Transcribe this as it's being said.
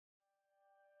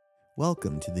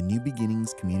Welcome to the New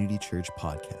Beginnings Community Church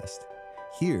podcast.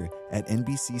 Here at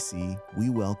NBCC, we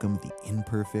welcome the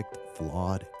imperfect,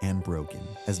 flawed, and broken,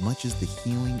 as much as the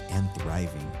healing and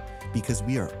thriving, because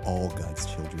we are all God's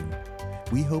children.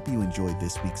 We hope you enjoyed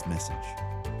this week's message.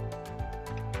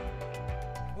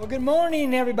 Well, good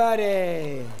morning,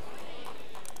 everybody.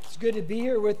 It's good to be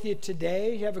here with you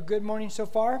today. You have a good morning so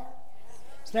far?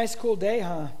 It's a nice, cool day,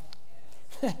 huh?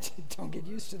 Don't get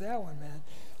used to that one, man.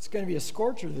 It's going to be a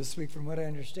scorcher this week from what I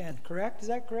understand. Correct? Is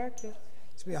that correct? It's going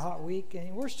to be a hot week.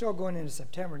 And we're still going into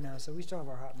September now, so we still have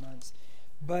our hot months.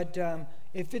 But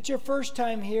if it's your first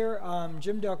time here,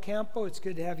 Jim Del Campo, it's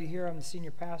good to have you here. I'm the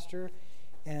senior pastor.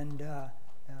 And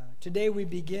today we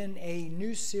begin a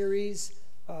new series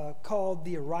called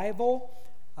The Arrival.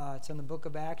 It's in the book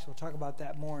of Acts. We'll talk about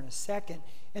that more in a second.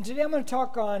 And today I'm going to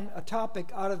talk on a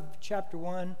topic out of chapter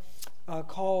 1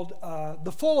 called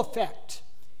The Full Effect.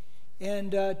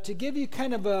 And to give you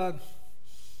kind of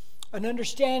an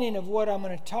understanding of what I'm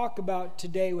going to talk about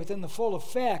today within the full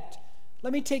effect,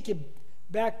 let me take you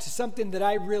back to something that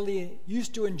I really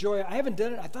used to enjoy. I haven't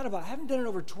done it. I haven't done it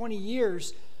over 20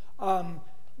 years.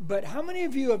 But how many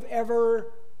of you have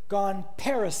ever gone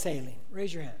parasailing?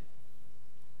 Raise your hand.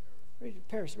 Raise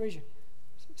your.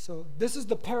 So this is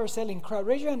the parasailing crowd.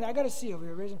 Raise your hand. I got to see over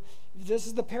here. This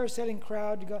is the parasailing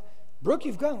crowd. You go, Brooke,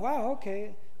 you've gone. Wow.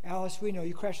 Okay. Alice, we know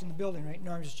you crashed in the building, right?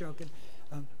 No, I'm just joking.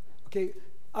 Okay.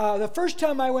 The first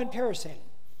time I went parasailing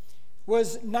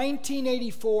was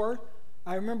 1984.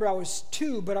 I remember I was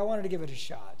 2, but I wanted to give it a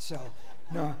shot. So,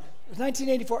 no, it was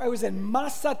 1984. I was in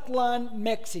Mazatlan,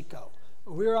 Mexico.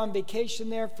 We were on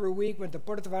vacation there for a week. Went to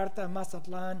Puerto Vallarta,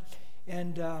 Mazatlan,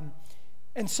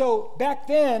 and so back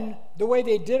then the way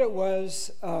they did it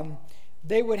was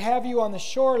they would have you on the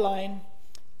shoreline,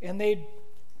 and they'd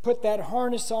put that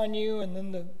harness on you, and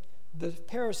then the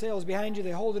parasail is behind you. They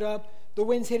hold it up, the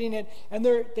wind's hitting it, and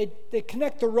they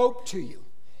connect the rope to you.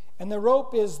 And the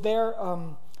rope is there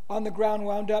on the ground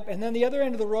wound up, and then the other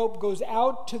end of the rope goes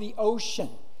out to the ocean,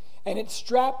 and it's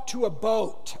strapped to a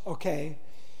boat, okay?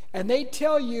 And they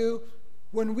tell you,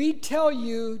 when we tell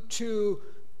you to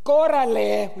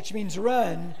corrale, which means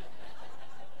run,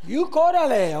 you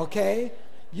corrale, okay?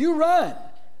 You run.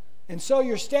 And so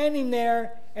you're standing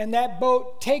there, and that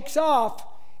boat takes off,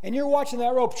 and you're watching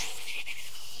that rope,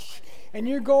 and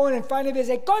you're going, and finally they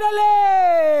say,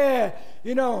 corrale!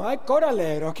 You know, I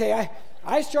corrale, okay?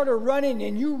 I started running,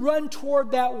 and you run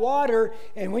toward that water,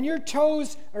 and when your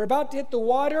toes are about to hit the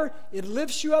water, it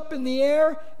lifts you up in the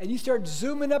air, and you start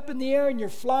zooming up in the air, and you're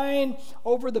flying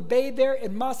over the bay there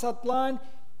in Mazatlan.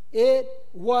 It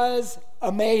was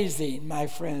amazing, my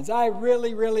friends. I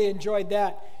really, really enjoyed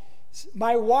that.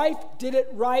 My wife did it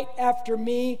right after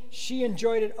me. She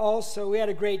enjoyed it also. We had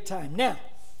a great time. Now,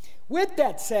 with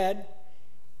that said,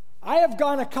 I have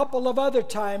gone a couple of other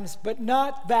times, but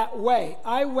not that way.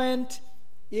 I went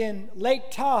in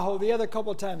Lake Tahoe the other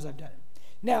couple of times I've done it.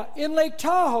 Now, in Lake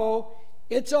Tahoe,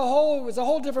 it was a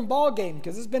whole different ball game,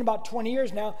 because it's been about 20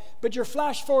 years now, but you're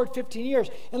flash forward 15 years.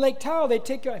 In Lake Tahoe, they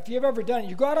take you, if you've ever done it,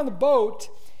 you go out on the boat,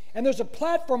 and there's a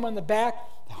platform on the back,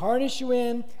 they harness you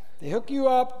in, they hook you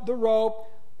up, the rope,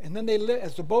 and then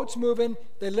as the boat's moving,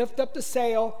 they lift up the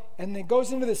sail, and it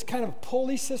goes into this kind of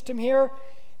pulley system here,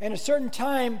 and at a certain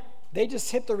time, they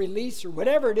just hit the release or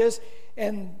whatever it is,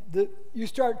 and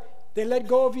they let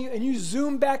go of you, and you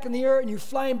zoom back in the air, and you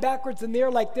flying backwards in the air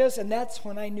like this, and that's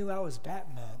when I knew I was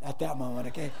Batman at that moment,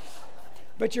 okay?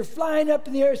 But you're flying up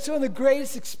in the air. It's one of the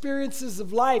greatest experiences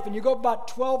of life, and you go about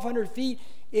 1,200 feet.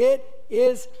 It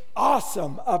is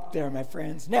awesome up there, my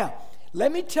friends. Now,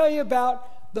 let me tell you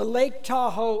about the Lake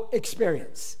Tahoe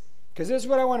experience, because this is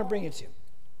what I want to bring it to.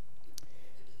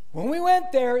 When we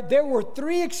went there, there were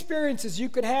 3 experiences you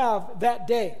could have that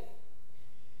day.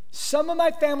 Some of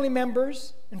my family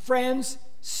members and friends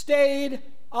stayed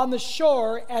on the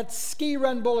shore at Ski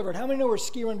Run Boulevard. How many know where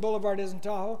Ski Run Boulevard is in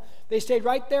Tahoe? They stayed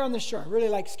right there on the shore. I really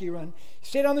like Ski Run.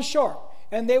 Stayed on the shore,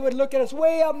 and they would look at us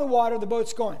way out in the water, the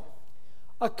boat's going.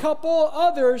 A couple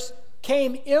others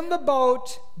came in the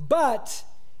boat, but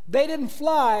they didn't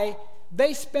fly.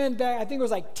 They spent, I think it was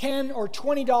like $10 or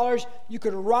 $20. You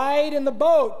could ride in the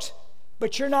boat,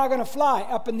 but you're not going to fly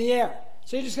up in the air.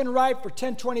 So you're just going to ride for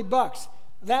 $10, $20.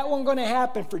 That wasn't going to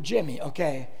happen for Jimmy,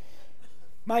 okay?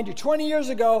 Mind you, 20 years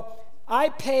ago, I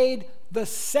paid the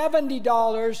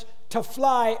 $70 to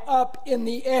fly up in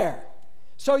the air.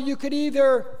 So you could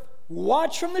either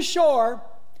watch from the shore,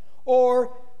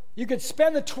 or you could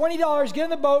spend the $20, get in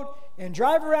the boat, and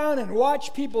drive around and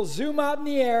watch people zoom out in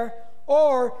the air,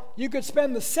 or you could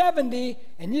spend the $70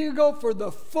 and you could go for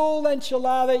the full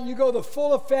enchilada, you go the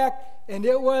full effect, and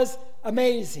it was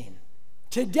amazing.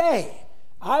 Today,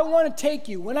 I want to take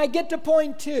you, when I get to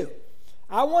point 2,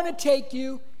 I want to take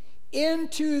you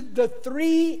into the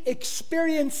 3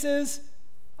 experiences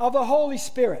of the Holy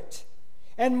Spirit.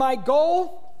 And my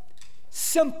goal,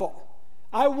 simple.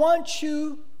 I want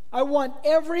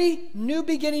every New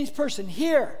Beginnings person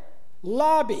here,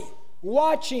 lobby,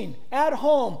 watching, at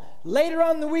home, later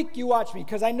on in the week you watch me,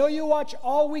 because I know you watch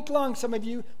all week long. Some of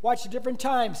you watch at different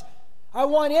times. I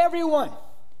want everyone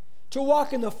to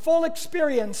walk in the full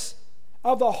experience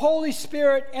of the Holy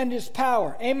Spirit and His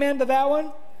power. Amen to that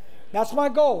one? That's my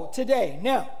goal today.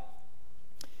 Now,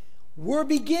 we're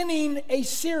beginning a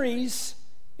series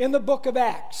in the book of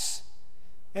Acts.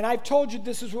 And I've told you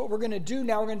this is what we're going to do.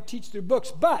 Now we're going to teach through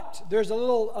books. But there's a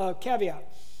little caveat.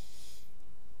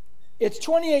 It's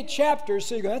 28 chapters,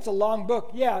 so you go, that's a long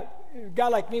book. Yeah, a guy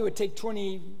like me would take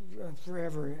 20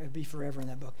 forever. It'd be forever in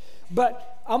that book.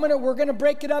 But we're going to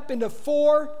break it up into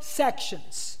 4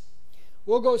 sections.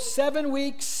 We'll go 7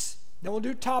 weeks. Then we'll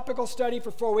do topical study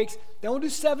for 4 weeks. Then we'll do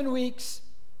 7 weeks,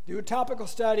 do a topical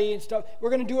study and stuff. We're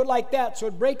going to do it like that. So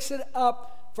it breaks it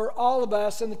up for all of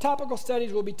us. And the topical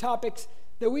studies will be topics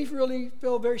that we really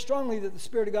feel very strongly that the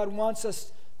Spirit of God wants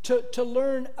us to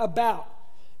learn about.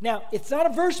 Now, it's not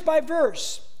a verse by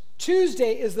verse.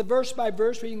 Tuesday is the verse by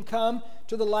verse where you can come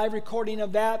to the live recording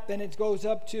of that. Then it goes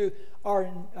up to our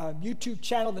YouTube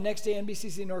channel the next day,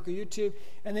 NBCC Norco YouTube.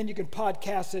 And then you can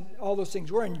podcast it, all those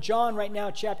things. We're in John right now,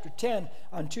 chapter 10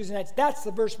 on Tuesday nights. That's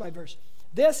the verse by verse.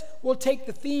 This will take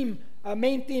the theme,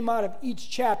 main theme out of each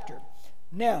chapter.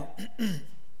 Now,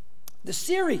 the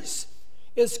series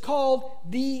is called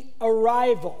The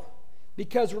Arrival,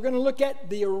 because we're going to look at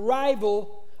the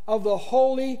arrival of the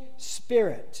Holy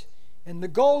Spirit. And the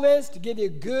goal is to give you a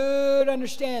good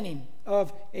understanding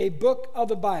of a book of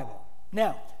the Bible.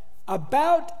 Now,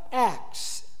 about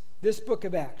Acts, this book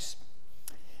of Acts.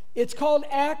 It's called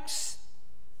Acts,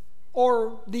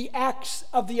 or the Acts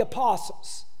of the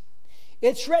Apostles.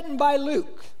 It's written by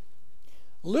Luke.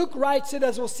 Luke writes it,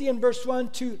 as we'll see in verse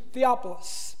 1, to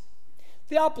Theophilus.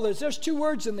 Theophilus, there's 2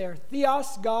 words in there.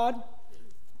 Theos, God.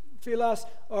 Philos,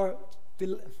 or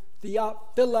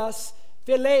Theophilus.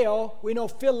 Phileo, we know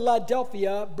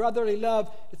Philadelphia, brotherly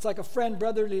love. It's like a friend,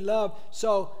 brotherly love.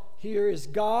 So here is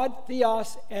God,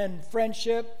 Theos, and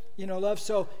friendship, love.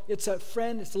 So it's a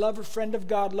friend, it's a lover, friend of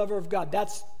God, lover of God.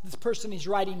 That's this person he's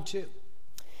writing to.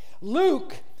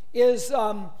 Luke is,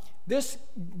 this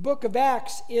book of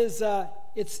Acts is,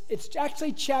 it's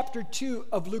actually chapter 2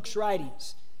 of Luke's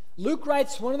writings. Luke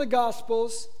writes one of the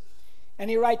Gospels, and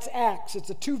he writes Acts.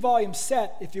 It's a 2-volume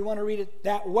set if you want to read it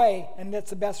that way, and that's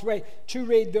the best way to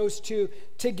read those 2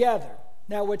 together.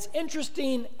 Now, what's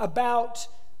interesting about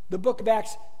the book of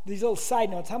Acts, these little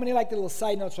side notes. How many like the little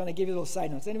side notes when I give you little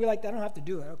side notes? Anybody like that? I don't have to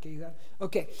do it. Okay, you got it.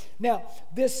 Okay. Now,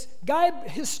 this guy,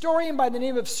 historian by the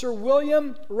name of Sir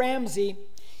William Ramsay,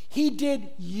 he did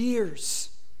years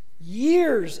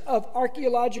of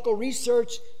archaeological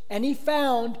research, and he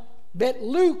found that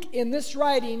Luke, in this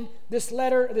writing, this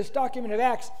letter, this document of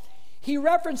Acts, he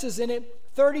references in it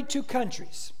 32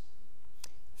 countries,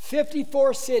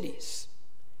 54 cities,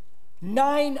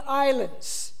 9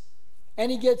 islands,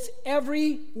 and he gets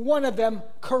every one of them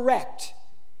correct.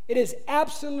 It is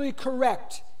absolutely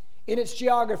correct in its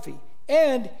geography.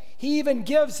 And he even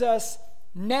gives us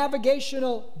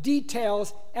navigational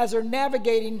details as they're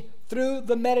navigating through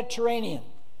the Mediterranean.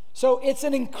 So it's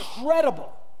an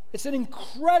incredible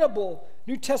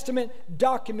New Testament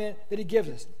document that he gives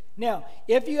us. Now,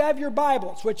 if you have your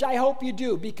Bibles, which I hope you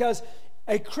do, because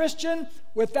a Christian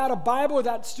without a Bible,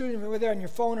 without studying with it on your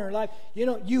phone or life,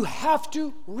 you have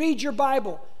to read your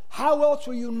Bible. How else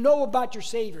will you know about your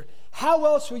Savior? How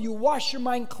else will you wash your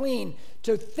mind clean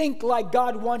to think like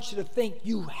God wants you to think?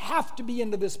 You have to be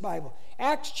into this Bible.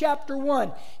 Acts chapter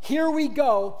 1. Here we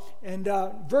go. And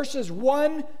verses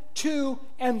 1, 2,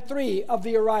 and 3 of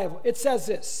the arrival. It says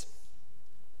this.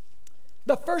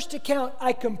 The first account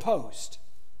I composed,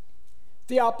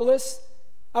 Theophilus,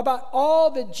 about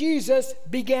all that Jesus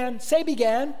began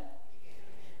to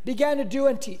do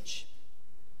and teach,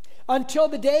 until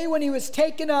the day when he was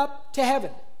taken up to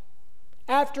heaven,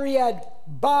 after he had,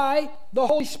 by the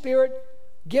Holy Spirit,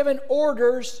 given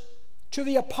orders to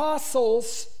the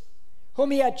apostles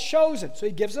whom he had chosen. So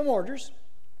he gives them orders.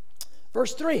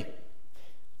 Verse 3,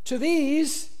 to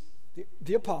these,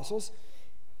 the apostles,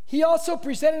 he also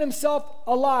presented himself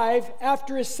alive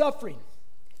after his suffering,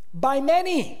 by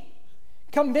many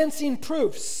convincing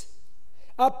proofs,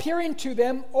 appearing to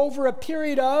them over a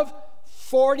period of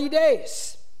 40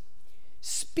 days,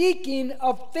 speaking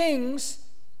of things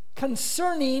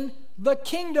concerning the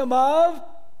kingdom of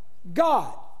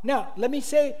God. Now, let me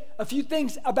say a few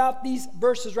things about these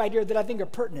verses right here that I think are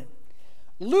pertinent.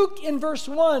 Luke in verse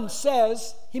 1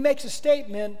 says, he makes a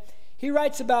statement, he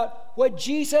writes about what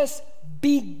Jesus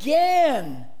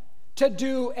began to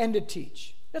do and to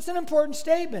teach. That's an important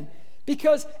statement,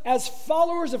 because as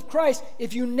followers of Christ,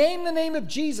 if you name the name of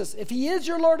Jesus, if he is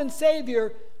your Lord and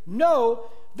Savior, know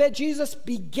that Jesus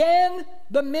began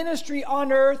the ministry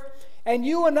on earth, and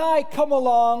you and I come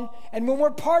along, and when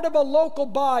we're part of a local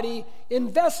body,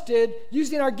 invested,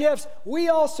 using our gifts, we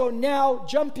also now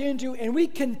jump into and we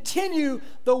continue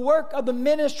the work of the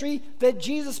ministry that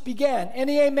Jesus began.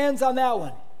 Any amens on that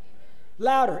one?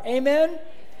 Louder, amen?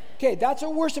 Okay, that's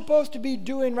what we're supposed to be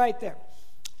doing right there.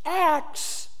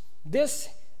 Acts, this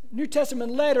New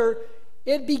Testament letter,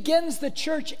 it begins the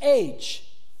church age.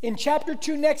 In chapter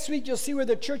 2 next week, you'll see where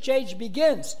the church age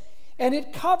begins. And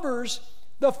it covers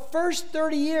the first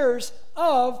 30 years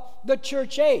of the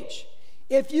church age.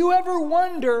 If you ever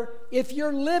wonder if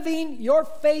you're living your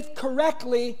faith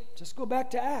correctly, just go back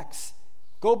to Acts.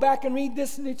 Go back and read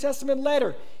this New Testament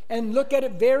letter and look at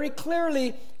it very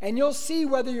clearly, and you'll see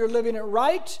whether you're living it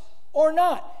right or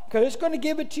not, because it's going to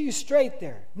give it to you straight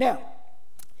there. Now,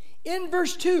 in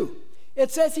verse 2,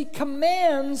 it says he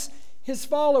commands his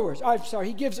followers.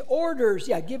 He gives orders.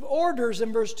 Give orders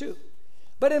in verse 2.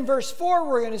 But in verse 4,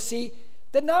 we're going to see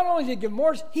that not only did he give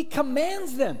orders, he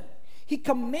commands them. He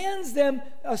commands them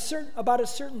about a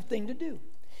certain thing to do.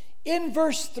 In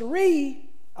verse 3,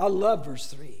 I love verse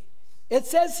 3. It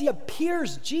says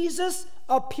Jesus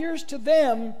appears to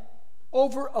them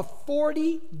over a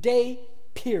 40-day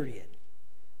period.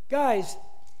 Guys,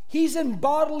 he's in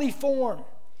bodily form.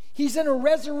 He's in a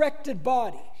resurrected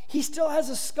body. He still has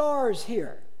the scars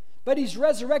here, but he's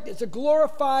resurrected. It's a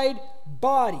glorified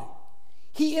body.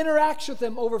 He interacts with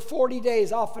them over 40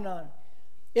 days off and on.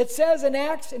 It says in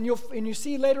Acts, and you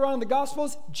see later on in the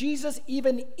Gospels, Jesus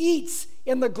even eats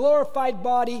in the glorified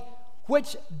body,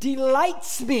 which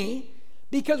delights me,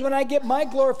 because when I get my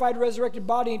glorified resurrected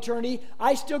body in eternity,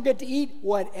 I still get to eat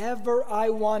whatever I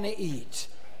want to eat.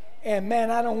 And man,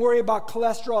 I don't worry about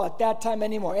cholesterol at that time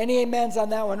anymore. Any amens on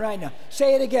that one right now?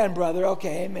 Say it again, brother.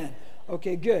 Okay, amen.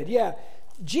 Okay, good. Yeah.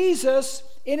 Jesus,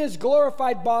 in his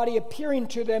glorified body, appearing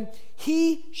to them,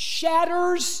 he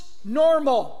shatters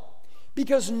normal.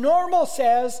 Because normal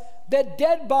says that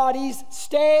dead bodies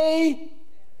stay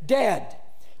dead.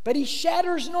 But he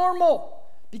shatters normal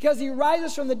because he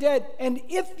rises from the dead. And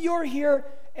if you're here,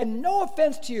 and no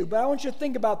offense to you, but I want you to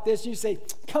think about this. You say,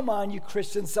 come on, you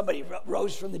Christians, somebody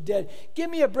rose from the dead. Give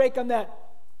me a break on that.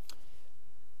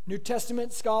 New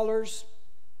Testament scholars,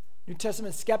 New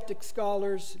Testament skeptic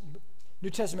scholars, New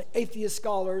Testament atheist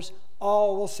scholars,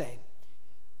 all will say,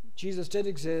 Jesus did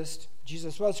exist,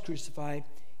 Jesus was crucified,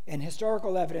 and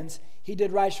historical evidence, he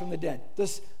did rise from the dead.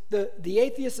 The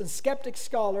atheists and skeptic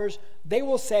scholars, they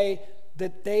will say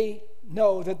that they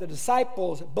know that the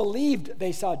disciples believed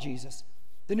they saw Jesus.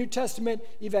 The New Testament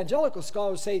evangelical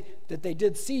scholars say that they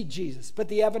did see Jesus, but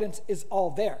the evidence is all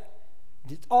there.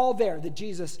 It's all there that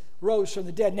Jesus rose from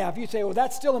the dead. Now, if you say, well,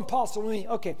 that's still impossible to me.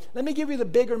 Okay, let me give you the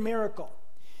bigger miracle.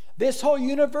 This whole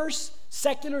universe,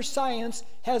 secular science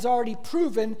has already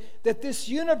proven that this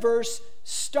universe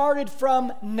started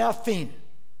from nothing.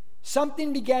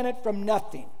 Something began it from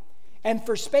nothing. And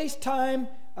for space-time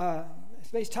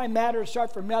matter to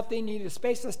start from nothing, you need a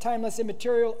spaceless, timeless,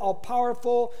 immaterial,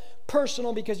 all-powerful,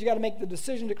 personal, because you got to make the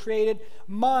decision to create it,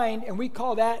 mind, and we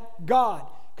call that God,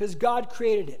 because God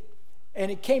created it.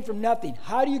 And it came from nothing.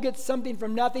 How do you get something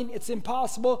from nothing? It's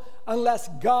impossible unless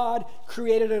God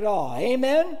created it all.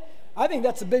 Amen? I think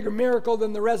that's a bigger miracle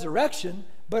than the resurrection,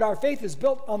 but our faith is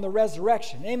built on the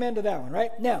resurrection. Amen to that one,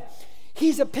 right? Now,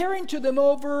 he's appearing to them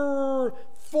over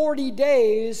 40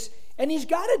 days, and he's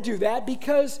got to do that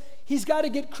because he's got to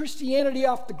get Christianity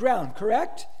off the ground,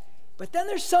 correct? But then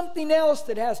there's something else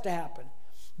that has to happen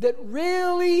that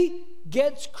really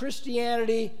gets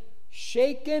Christianity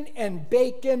shaken and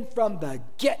baken from the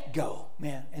get-go,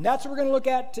 man. And that's what we're going to look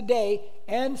at today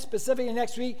and specifically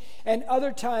next week and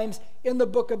other times in the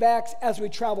book of Acts as we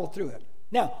travel through it.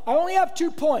 Now, I only have 2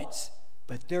 points,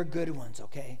 but they're good ones,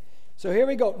 okay? So here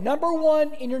we go. Number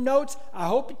 1 in your notes, I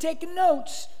hope you're taking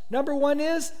notes. Number 1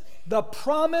 is the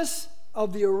promise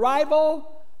of the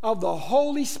arrival of the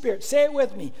Holy Spirit. Say it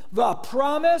with me. The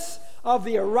promise of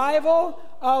the arrival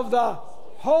of the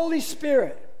Holy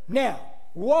Spirit. Now,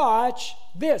 watch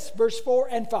this, verse 4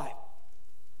 and 5.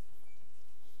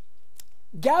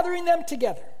 Gathering them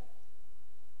together,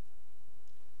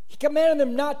 he commanded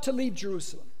them not to leave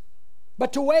Jerusalem,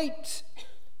 but to wait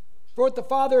for what the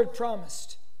Father had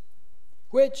promised,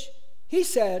 which he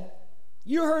said,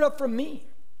 you heard of from me.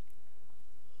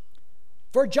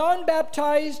 For John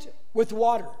baptized with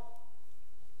water,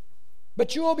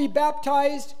 but you will be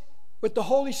baptized with the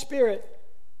Holy Spirit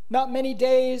not many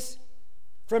days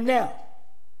from now.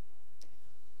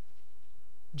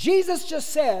 Jesus just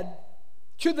said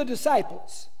to the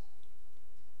disciples,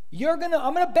 I'm going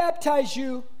to baptize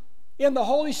you in the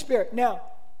Holy Spirit. Now,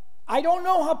 I don't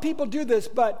know how people do this,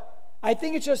 but I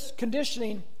think it's just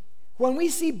conditioning. When we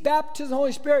see baptism in the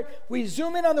Holy Spirit, we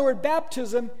zoom in on the word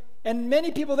baptism, and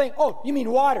many people think, oh, you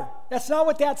mean water. That's not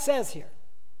what that says here.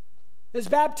 There's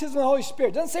baptism in the Holy Spirit.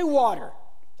 It doesn't say water.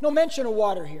 There's no mention of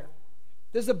water here.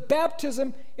 There's a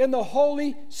baptism in the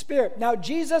Holy Spirit. Now,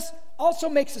 Jesus also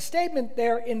makes a statement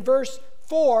there in verse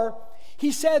 4.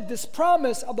 He said, this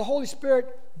promise of the Holy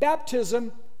Spirit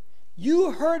baptism,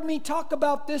 you heard me talk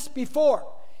about this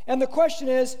before. And the question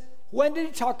is, when did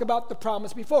he talk about the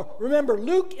promise before? Remember,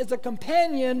 Luke is a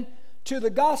companion to the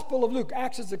Gospel of Luke.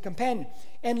 Acts is a companion.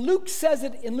 And Luke says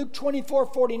it in Luke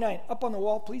 24:49. Up on the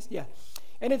wall, please. Yeah.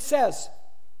 And it says,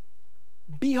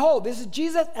 behold, this is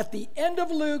Jesus at the end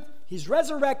of Luke. He's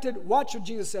resurrected. Watch what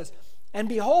Jesus says. And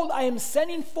behold, I am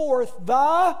sending forth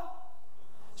the...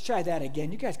 Let's try that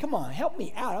again. You guys, come on, help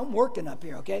me out. I'm working up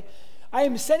here, okay? I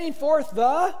am sending forth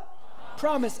the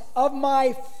promise of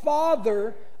my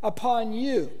Father upon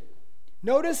you.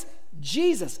 Notice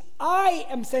Jesus. I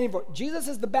am sending forth. Jesus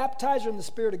is the baptizer in the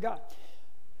Spirit of God.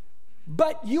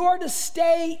 But you are to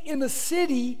stay in the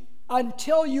city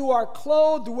until you are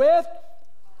clothed with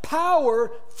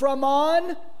power from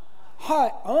on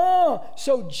high. Oh,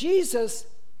 so Jesus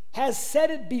has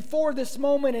said it before this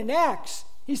moment in Acts.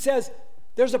 He says,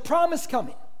 there's a promise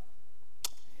coming.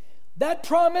 That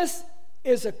promise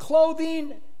is a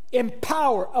clothing in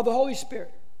power of the Holy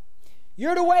Spirit.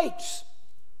 You're to wait.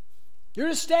 You're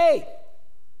to stay.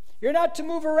 You're not to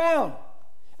move around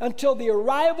until the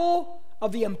arrival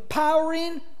of the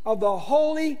empowering of the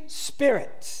Holy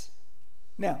Spirit.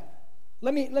 Now,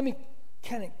 let me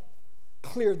kind of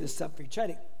clear this up for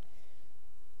you.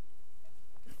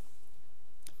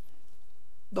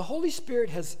 The Holy Spirit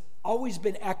has always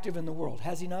been active in the world,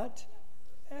 has he not?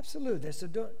 Absolutely. So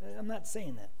I'm not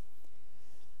saying that.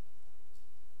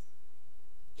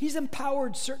 He's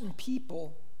empowered certain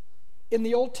people in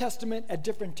the Old Testament at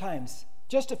different times.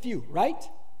 Just a few, right?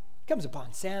 Comes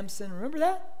upon Samson, remember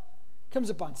that? Comes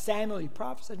upon Samuel, he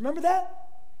prophesied, remember that?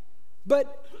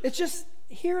 But it's just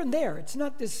here and there. It's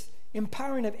not this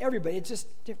empowering of everybody. It's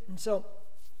just different. So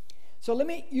let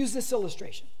me use this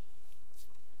illustration.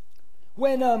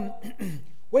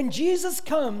 When Jesus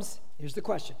comes, here's the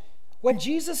question. When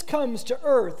Jesus comes to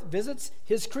earth, visits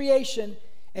his creation,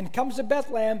 and comes to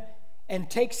Bethlehem and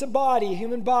takes a body, a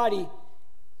human body,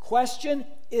 question,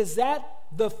 is that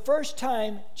the first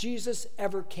time Jesus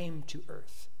ever came to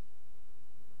earth?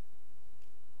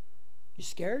 You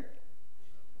scared?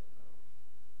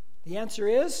 The answer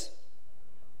is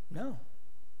no.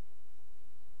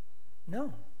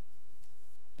 No.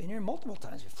 Been here multiple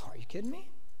times before. Are you kidding me?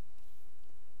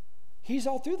 He's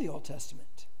all through the Old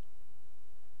Testament.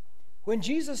 When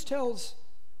Jesus tells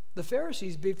the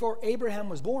Pharisees before Abraham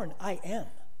was born, I am.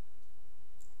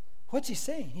 What's he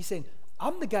saying? He's saying,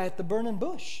 I'm the guy at the burning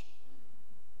bush.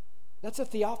 That's a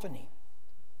theophany.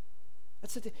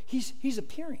 He's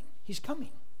appearing. He's coming.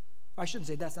 I shouldn't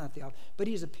say that's not a theophany, but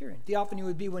he's appearing. Theophany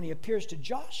would be when he appears to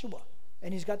Joshua,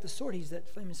 and he's got the sword. He's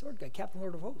that flaming sword guy, Captain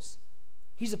Lord of Hosts.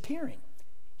 He's appearing.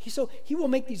 So he will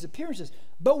make these appearances.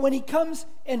 But when he comes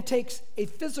and takes a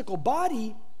physical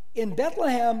body in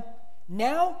Bethlehem,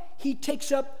 now he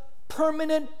takes up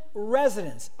permanent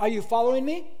residence. Are you following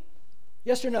me?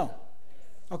 Yes or no?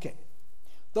 Okay.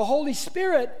 The Holy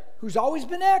Spirit, who's always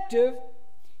been active,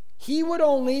 he would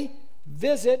only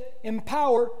visit,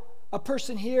 empower a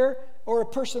person here or a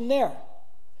person there.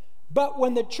 But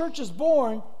when the church is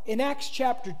born in Acts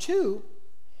chapter 2,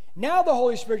 now the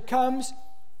Holy Spirit comes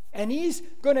and he's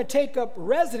going to take up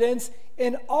residence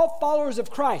in all followers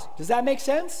of Christ. Does that make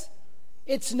sense?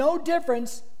 It's no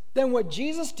difference than what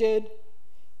Jesus did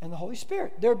and the Holy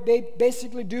Spirit. They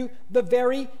basically do the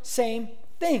very same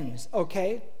things,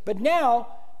 okay? But now,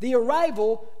 the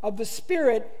arrival of the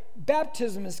Spirit,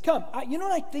 baptism has come. You know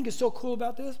what I think is so cool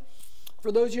about this?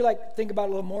 For those of you like think about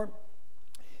it a little more.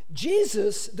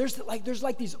 Jesus, there's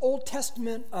like these Old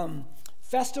Testament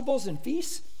festivals and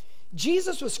feasts.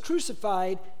 Jesus was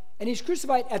crucified, and he's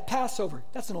crucified at Passover.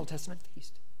 That's an Old Testament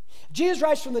feast. Jesus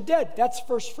rise from the dead. That's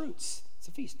first fruits. It's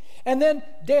a feast. And then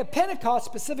day of Pentecost,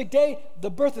 specific day, the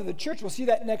birth of the church. We'll see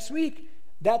that next week.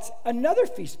 That's another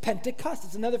feast. Pentecost,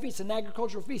 it's another feast, an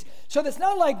agricultural feast. So it's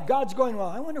not like God's going, well,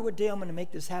 I wonder what day I'm going to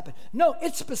make this happen. No,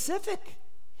 it's specific.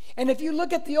 And if you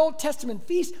look at the Old Testament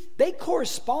feasts, they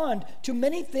correspond to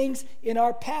many things in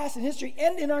our past and history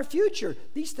and in our future.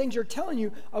 These things are telling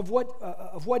you of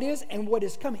what is and what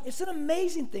is coming. It's an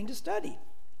amazing thing to study.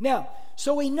 Now,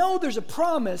 so we know there's a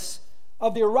promise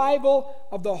of the arrival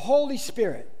of the Holy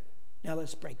Spirit. Now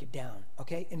let's break it down,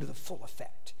 okay, into the full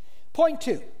effect. Point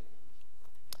 2.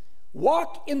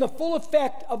 Walk in the full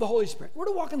effect of the Holy Spirit. We're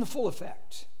to walk in the full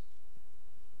effect.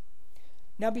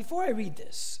 Now, before I read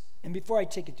this, and before I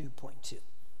take it to point 2,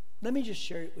 let me just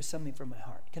share it with something from my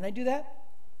heart. Can I do that?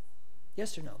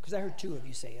 Yes or no? Because I heard 2 of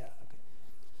you say, yeah.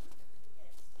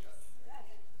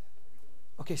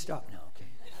 Okay, stop now. Okay.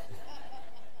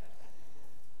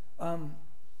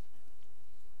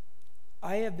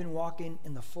 I have been walking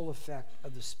in the full effect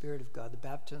of the Spirit of God, the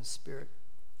baptism of the Spirit,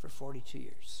 for 42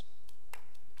 years.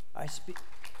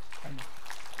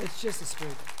 It's just the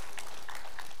Spirit.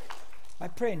 I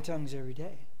pray in tongues every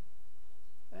day.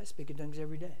 I speak in tongues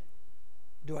every day.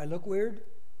 Do I look weird?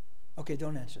 Okay,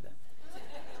 don't answer that.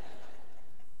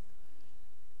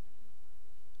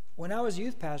 When I was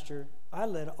youth pastor, I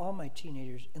led all my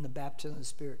teenagers in the baptism of the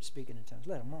Spirit, speaking in tongues.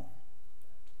 Let them all.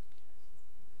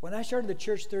 When I started the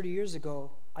church 30 years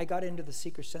ago, I got into the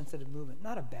seeker-sensitive movement.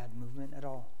 Not a bad movement at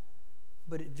all,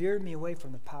 but it veered me away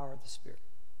from the power of the Spirit.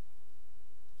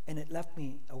 And it left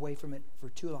me away from it for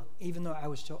too long, even though I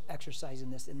was still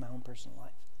exercising this in my own personal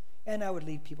life. And I would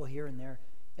lead people here and there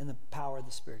in the power of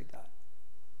the Spirit of God.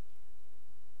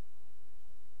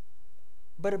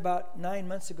 But about 9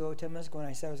 months ago, 10 months ago, when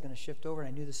I said I was going to shift over, and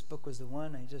I knew this book was the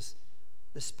one,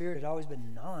 the Spirit had always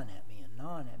been gnawing at me.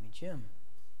 Jim,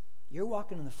 you're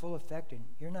walking in the full effect, and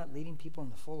you're not leading people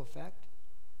in the full effect?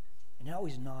 And it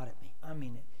always gnawed at me. I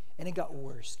mean it. And it got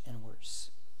worse and worse.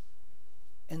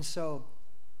 And so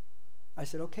I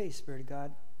said, okay, Spirit of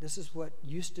God, this is what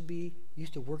used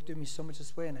to work through me so much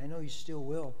this way, and I know you still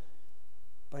will,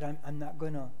 but I'm not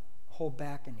going to hold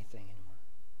back anything anymore.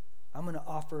 I'm going to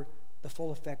offer the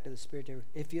full effect of the Spirit to everyone.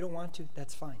 If you don't want to,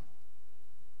 that's fine.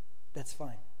 That's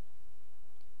fine.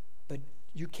 But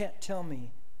you can't tell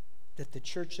me that the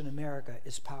church in America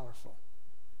is powerful.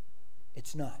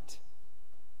 It's not.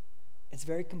 It's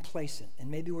very complacent,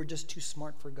 and maybe we're just too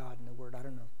smart for God in the Word. I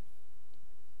don't know.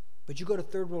 But you go to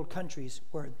third world countries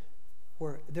where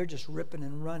they're just ripping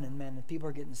and running, man, and people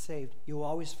are getting saved, you'll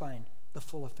always find the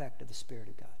full effect of the Spirit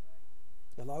of God.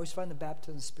 You'll always find the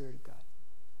baptism of the Spirit of God.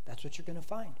 That's what you're going to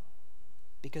find,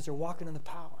 because they're walking in the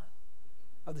power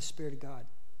of the Spirit of God.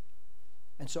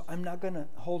 And so I'm not going to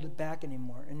hold it back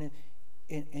anymore. And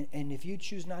if you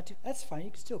choose not to, that's fine.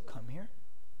 You can still come here.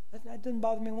 That doesn't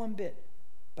bother me one bit.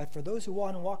 But for those who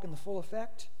want to walk in the full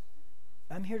effect,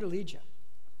 I'm here to lead you.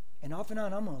 And off and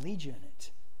on, I'm going to lead you in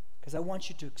it, because I want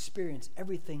you to experience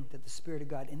everything that the Spirit of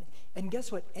God, and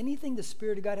guess what? Anything the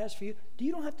Spirit of God has for you,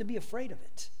 you don't have to be afraid of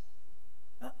it.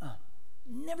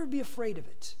 Never be afraid of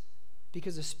it,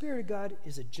 because the Spirit of God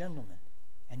is a gentleman,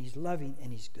 and He's loving,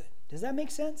 and He's good. Does that make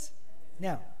sense?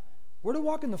 Now, we're to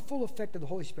walk in the full effect of the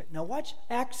Holy Spirit. Now watch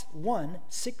Acts 1,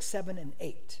 6, 7, and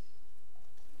 8.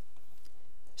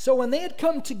 So when they had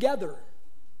come together,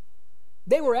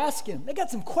 they were asking him, they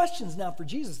got some questions now for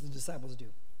Jesus, the disciples do,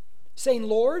 saying,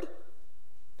 Lord,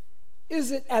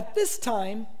 is it at this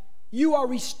time you are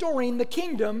restoring the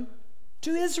kingdom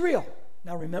to Israel?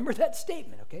 Now remember that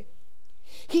statement, okay?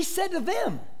 He said to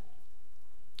them,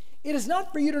 it is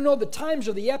not for you to know the times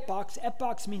or the epochs.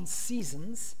 Epochs means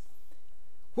seasons,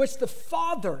 which the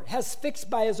Father has fixed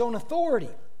by His own authority.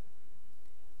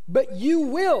 But you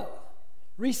will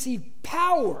receive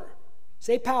power.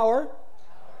 Say power.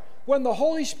 When the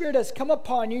Holy Spirit has come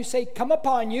upon you, say, come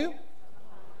upon you.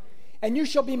 And you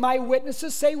shall be my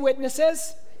witnesses. Say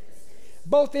witnesses.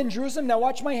 Both in Jerusalem. Now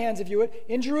watch my hands if you would.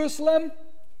 In Jerusalem,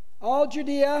 all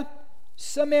Judea,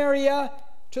 Samaria,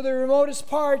 to the remotest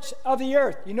parts of the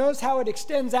earth. You notice how it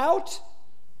extends out?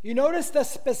 You notice the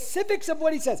specifics of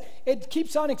what he says. It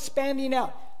keeps on expanding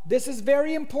out. This is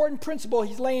very important principle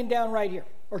he's laying down right here.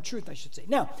 Or truth, I should say.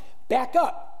 Now, back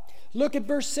up. Look at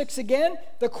verse 6 again.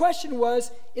 The question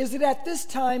was, is it at this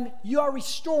time you are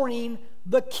restoring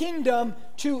the kingdom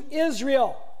to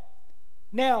Israel?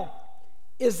 Now,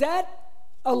 is that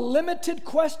a limited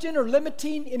question or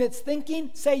limiting in its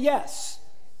thinking? Say yes.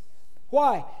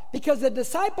 Why? Because the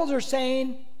disciples are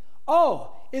saying,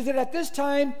 oh, is it at this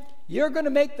time you're going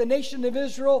to make the nation of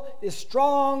Israel a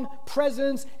strong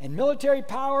presence and military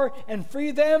power and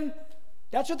free them?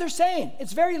 That's what they're saying.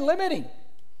 It's very limiting.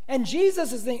 And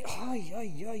Jesus is thinking,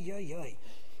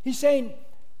 he's saying,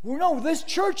 well, no, this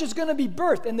church is going to be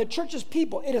birthed, and the church is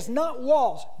people. It is not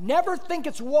walls. Never think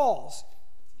it's walls.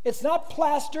 It's not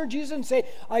plaster. Jesus didn't say,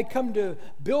 I come to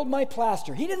build my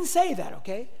plaster. He didn't say that,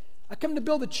 okay? I come to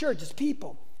build a church, it's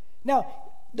people. Now,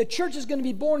 the church is going to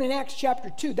be born in Acts chapter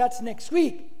 2. That's next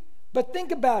week. But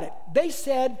think about it. They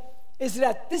said, is that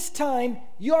at this time,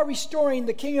 you are restoring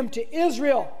the kingdom to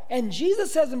Israel. And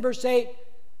Jesus says in verse 8,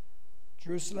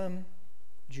 Jerusalem,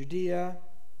 Judea,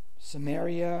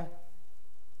 Samaria,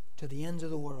 to the ends of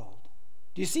the world.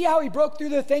 Do you see how he broke through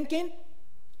their thinking?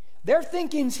 Their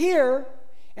thinking's here,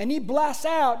 and he blasts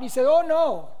out, and he said, oh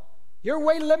no, you're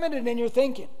way limited in your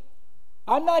thinking.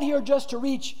 I'm not here just to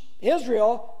reach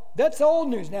Israel. That's old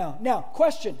news now. Now,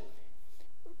 question,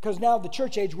 because now the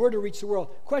church age, we're to reach the world.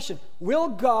 Question, will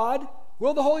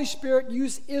the Holy Spirit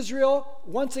use Israel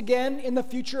once again in the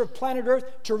future of planet Earth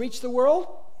to reach the world?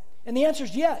 And the answer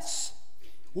is yes.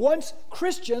 Once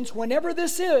Christians, whenever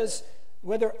this is,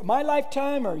 whether my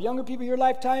lifetime or younger people your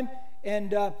lifetime,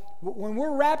 and when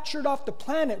we're raptured off the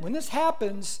planet, when this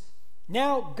happens,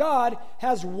 now God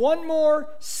has one more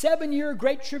 7-year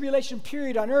great tribulation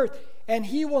period on earth, and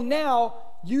he will now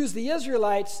use the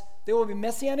Israelites. They will be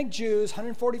Messianic Jews,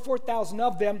 144,000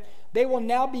 of them. They will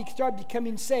now start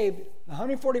becoming saved. The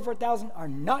 144,000 are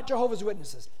not Jehovah's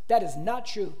Witnesses. That is not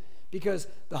true, because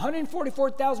the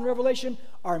 144,000 Revelation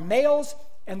are males,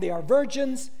 and they are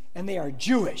virgins, and they are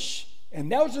Jewish.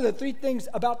 And those are the three things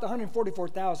about the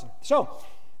 144,000. So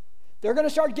they're going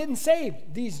to start getting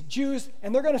saved, these Jews,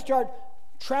 and they're going to start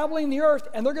traveling the earth,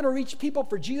 and they're going to reach people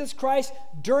for Jesus Christ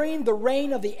during the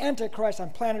reign of the Antichrist on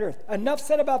planet Earth. Enough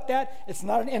said about that. It's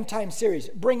not an end time series.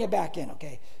 Bring it back in,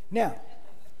 okay? Now,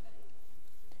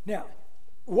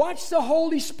 watch the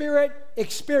Holy Spirit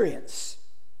experience.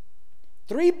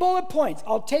 3 bullet points.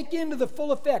 I'll take you into the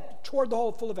full effect, toward the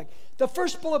whole full effect. The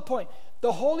first bullet point,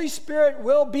 the Holy Spirit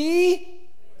will be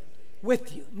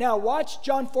with you. Now watch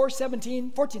John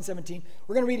 14:17.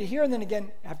 We're going to read it here and then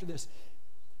again after this.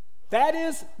 That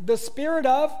is the Spirit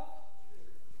of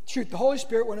truth. The Holy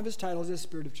Spirit, one of his titles is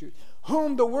Spirit of truth,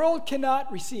 whom the world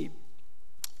cannot receive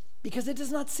because it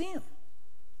does not see him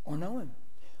or know him.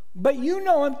 But you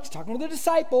know him, he's talking to the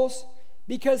disciples,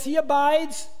 because he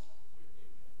abides,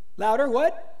 louder,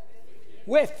 what?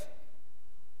 With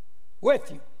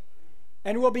you.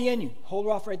 And will be in you. Hold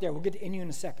off right there. We'll get to in you in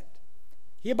a second.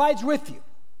 He abides with you.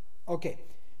 Okay.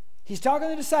 He's talking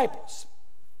to the disciples.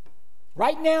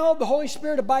 Right now, the Holy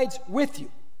Spirit abides with you.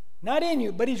 Not in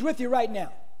you, but he's with you right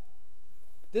now.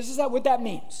 This is what that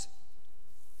means.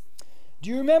 Do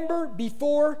you remember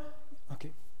before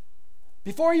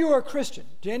you were a Christian,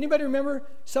 did anybody remember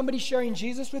somebody sharing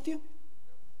Jesus with you?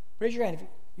 Raise your hand.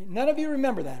 None of you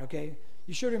remember that, okay?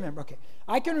 You should remember. Okay.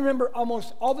 I can remember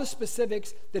almost all the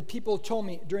specifics that people told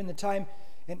me during the time,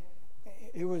 and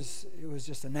it was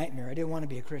just a nightmare. I didn't want to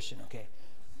be a Christian, okay?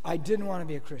 I didn't want to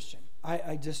be a Christian.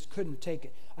 I just couldn't take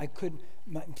it. I couldn't.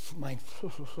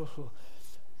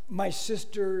 My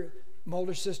sister, my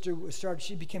older sister,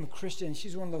 she became a Christian.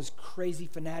 She's one of those crazy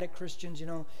fanatic Christians,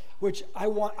 which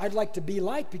I'd like to be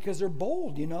like, because they're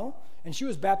bold, And she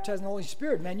was baptized in the Holy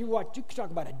Spirit. Man, you could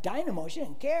talk about a dynamo. She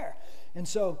didn't care. And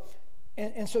so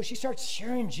she starts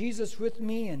sharing Jesus with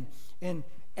me,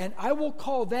 and I will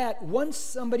call that, once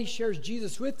somebody shares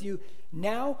Jesus with you,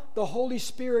 now the Holy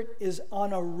Spirit is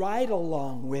on a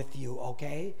ride-along with you,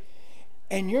 okay?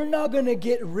 And you're not going to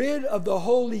get rid of the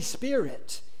Holy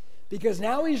Spirit, because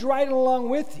now he's riding along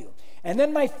with you. And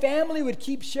then my family would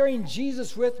keep sharing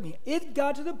Jesus with me. It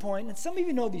got to the point, and some of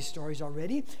you know these stories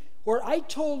already, where I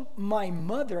told my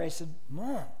mother, I said,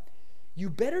 Mom, you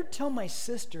better tell my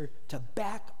sister to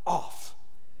back off,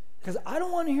 because I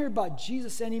don't want to hear about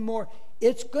Jesus anymore.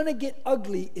 It's going to get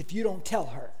ugly if you don't tell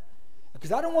her,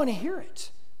 because I don't want to hear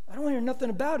it. I don't want to hear nothing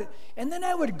about it. And then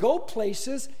I would go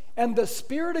places, and the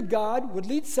Spirit of God would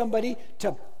lead somebody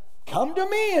to come to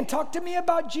me and talk to me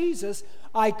about Jesus.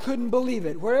 I couldn't believe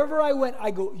it. Wherever I went, I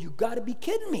go, you got to be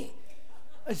kidding me.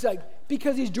 It's like,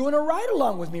 because he's doing a ride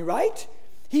along with me, right?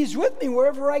 He's with me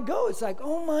wherever I go. It's like,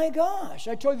 oh my gosh.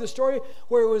 I told you the story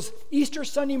where it was Easter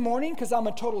Sunday morning, because I'm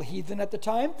a total heathen at the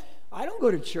time. I don't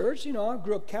go to church. I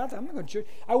grew up Catholic. I'm not going to church.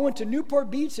 I went to Newport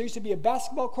Beach. There used to be a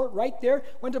basketball court right there.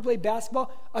 Went to play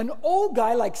basketball. An old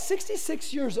guy, like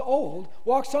 66 years old,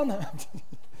 walks on the...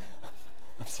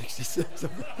 I'm 66.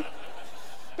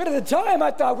 But at the time,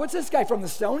 I thought, what's this guy from the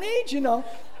Stone Age,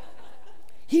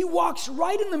 He walks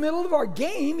right in the middle of our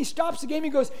game. He stops the game.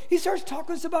 He starts talking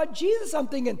to us about Jesus. I'm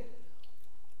thinking,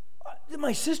 did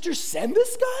my sister send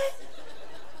this guy?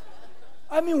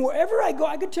 I mean, wherever I go,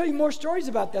 I could tell you more stories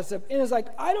about that stuff. And it's like,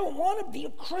 I don't want to be a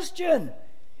Christian.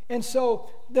 And so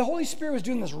the Holy Spirit was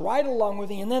doing this right along with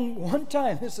me. And then one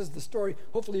time, this is the story,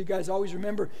 hopefully you guys always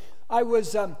remember. It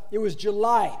was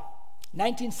July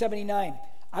 1979.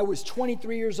 I was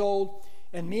 23 years old,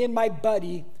 and me and my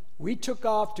buddy, we took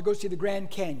off to go see the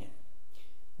Grand Canyon.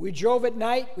 We drove at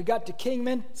night. We got to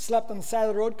Kingman, slept on the side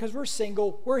of the road because we're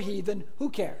single, we're heathen.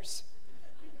 Who cares?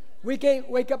 We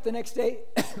wake up the next day.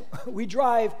 We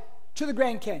drive to the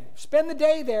Grand Canyon. Spend the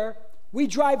day there. We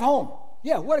drive home.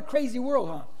 Yeah, what a crazy world,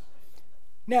 huh?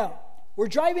 Now, we're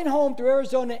driving home through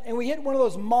Arizona, and we hit one of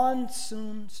those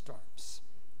monsoon storms.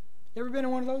 You ever been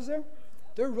in one of those there?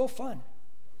 They're real fun.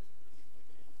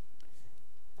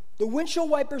 The windshield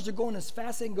wipers are going as fast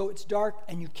as they can go. It's dark,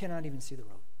 and you cannot even see the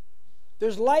road.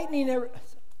 There's lightning everywhere.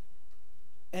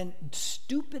 And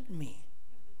stupid me.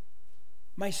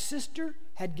 My sister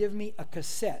had given me a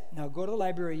cassette. Now, go to the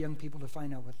library, young people, to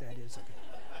find out what that is. Okay.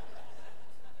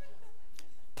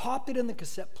 Popped it in the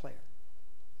cassette player.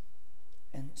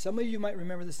 And some of you might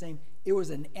remember this name. It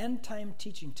was an end-time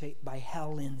teaching tape by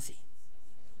Hal Lindsey.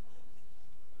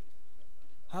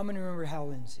 How many remember Hal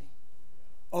Lindsey?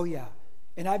 Oh, yeah.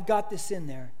 And I've got this in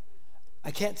there.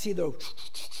 I can't see the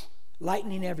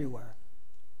lightning everywhere.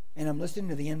 And I'm listening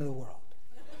to the end of the world.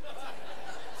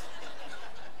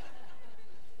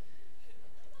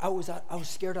 I was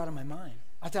scared out of my mind.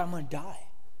 I thought I'm going to die.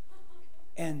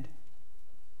 And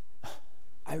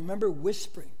I remember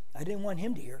whispering. I didn't want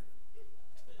him to hear.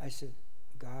 I said,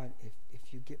 God,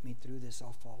 if you get me through this,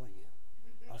 I'll follow you.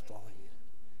 I'll follow you.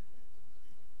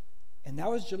 And that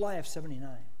was July of 79.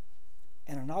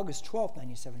 And on August 12th,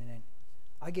 1979,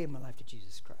 I gave my life to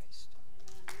Jesus Christ.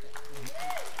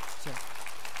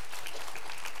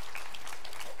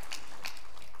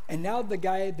 And now the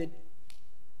guy that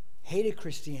hated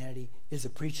Christianity is a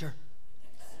preacher.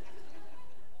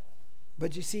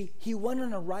 But you see, he went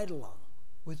on a ride-along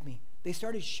with me. They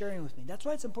started sharing with me. That's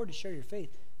why it's important to share your faith,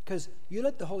 because you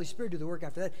let the Holy Spirit do the work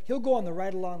after that. He'll go on the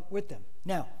ride-along with them.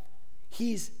 Now,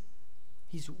 he's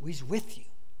with you.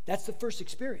 That's the first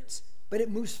experience. But it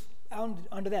moves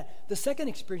onto that. The second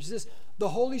experience is this. The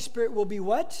Holy Spirit will be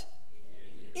what?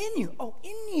 In you. Oh,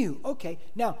 in you. Okay.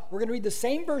 Now, we're going to read the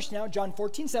same verse now, John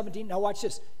 14:17. Now, watch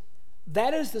this.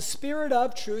 That is the Spirit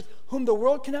of truth, whom the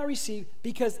world cannot receive,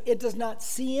 because it does not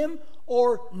see him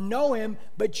or know him,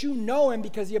 but you know him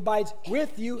because he abides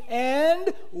with you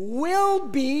and will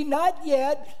be, not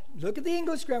yet, look at the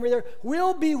English grammar there,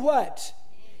 will be what?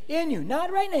 In you.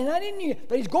 Not right now, not in you,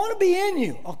 but he's going to be in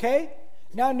you, okay?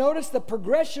 Now notice the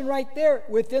progression right there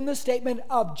within the statement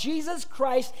of Jesus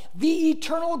Christ, the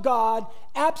eternal God,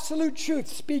 absolute truth,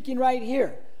 speaking right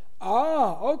here.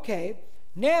 Ah, okay.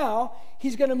 Now,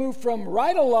 he's going to move from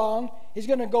right along, he's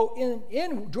going to go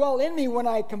dwell in me when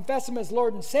I confess him as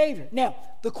Lord and Savior. Now,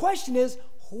 the question is,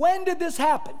 when did this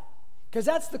happen? Because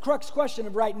that's the crux question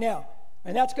of right now.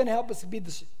 And that's going to help us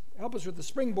with the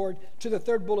springboard to the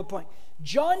third bullet point.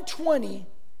 John 20,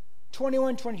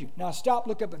 21, 22. Now stop,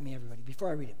 look up at me, everybody, before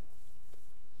I read it.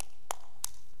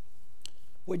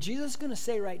 What Jesus is going to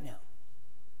say right now.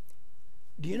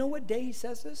 Do you know what day he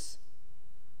says this?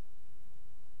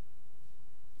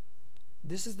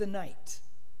 This is the night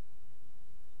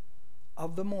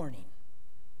of the morning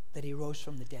that he rose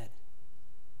from the dead.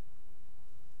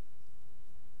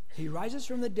 He rises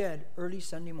from the dead early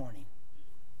Sunday morning.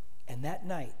 And that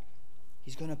night,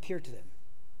 he's going to appear to them.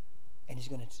 And he's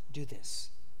going to do this.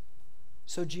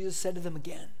 So Jesus said to them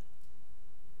again,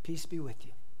 peace be with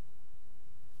you.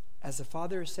 As the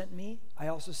Father has sent me, I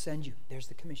also send you. There's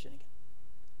the commission again.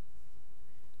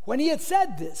 When he had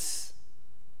said this,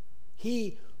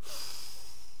 he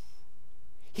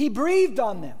breathed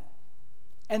on them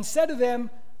and said to them,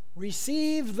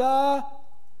 receive the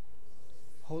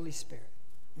Holy Spirit.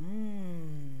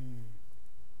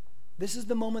 This is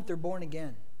the moment they're born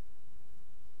again.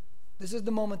 This is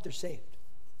the moment they're saved.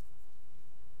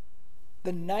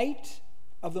 The night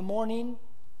of the morning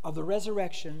of the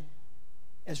resurrection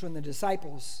is when the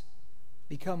disciples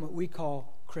become what we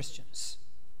call Christians.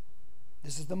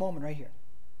 This is the moment right here.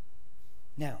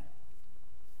 Now,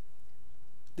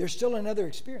 there's still another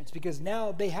experience, because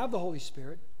now they have the Holy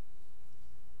Spirit,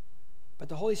 but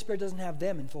the Holy Spirit doesn't have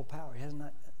them in full power. He has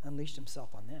not unleashed himself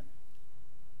on them.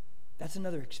 That's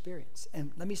another experience.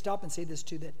 And let me stop and say this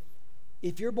too, that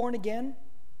if you're born again,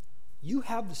 you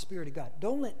have the Spirit of God.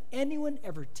 Don't let anyone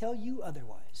ever tell you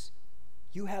otherwise.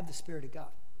 You have the Spirit of God.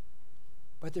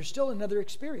 But there's still another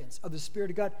experience of the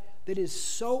Spirit of God that is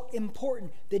so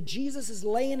important that Jesus is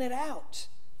laying it out.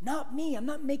 Not me. I'm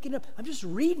not making it up. I'm just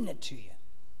reading it to you.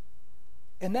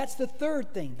 And that's the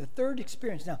third thing, the third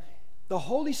experience. Now, the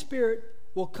Holy Spirit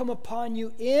will come upon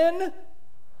you in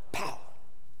power.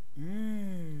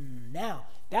 Now,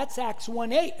 that's Acts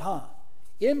 1:8, huh?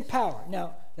 In power.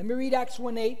 Now, let me read Acts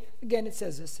 1:8. Again, it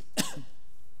says this.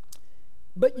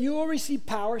 But you will receive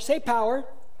power. Say power.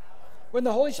 When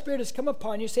the Holy Spirit has come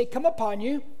upon you, say come upon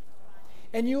you.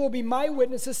 And you will be my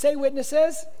witnesses. Say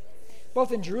witnesses.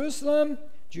 both in Jerusalem,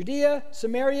 Judea,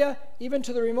 Samaria, even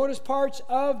to the remotest parts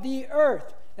of the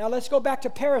earth. Now let's go back to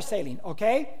parasailing,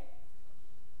 okay?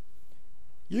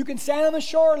 You can stand on the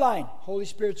shoreline. Holy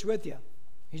Spirit's with you.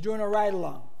 He's doing a ride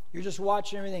along. You're just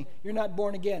watching everything. You're not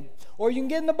born again. Or you can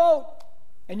get in the boat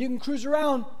and you can cruise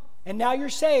around, and now you're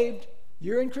saved.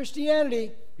 You're in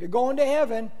Christianity. You're going to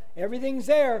heaven. Everything's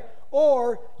there.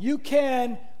 Or you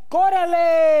can,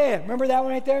 corale. Remember that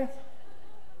one right there?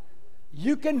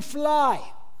 You can fly.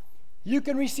 You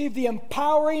can receive the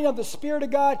empowering of the Spirit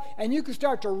of God, and you can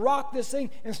start to rock this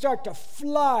thing and start to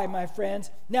fly, my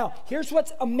friends. Now, here's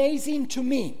what's amazing to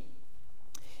me.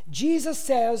 Jesus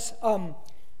says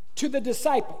to the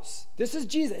disciples, this is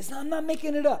Jesus. I'm not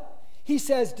making it up. He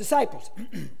says, disciples,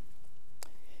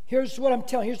 here's what I'm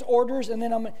telling you. Here's orders, and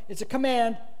then it's a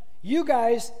command. You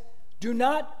guys do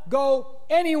not go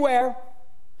anywhere.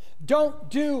 Don't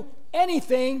do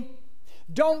anything.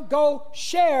 Don't go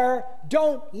share.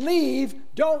 Don't leave.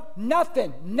 Don't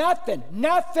nothing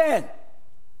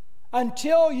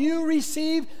until you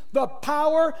receive the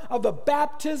power of the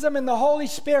baptism in the Holy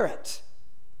Spirit.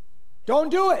 Don't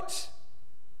do it.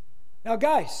 Now,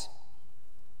 guys,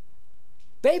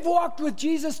 they've walked with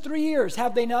Jesus 3 years,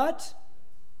 have they not?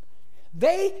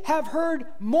 They have heard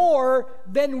more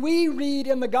than we read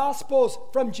in the Gospels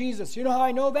from Jesus. You know how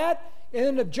I know that? In the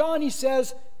end of John, he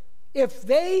says, if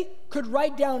they could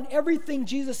write down everything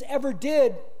Jesus ever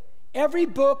did, every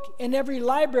book in every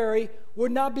library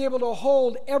would not be able to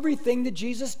hold everything that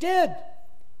Jesus did.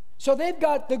 So they've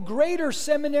got the greater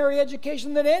seminary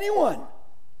education than anyone.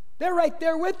 They're right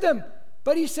there with them.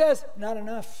 But he says, not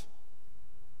enough.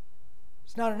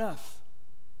 It's not enough.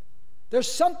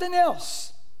 There's something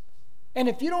else. And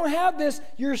if you don't have this,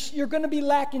 you're going to be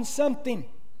lacking something.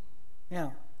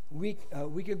 Now, a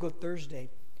week ago Thursday,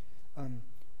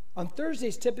 on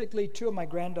Thursdays, typically two of my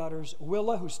granddaughters,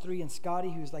 Willa, who's 3, and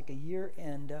Scotty, who's like a year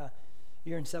and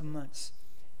 7 months,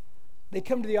 they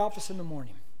come to the office in the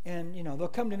morning. And, they'll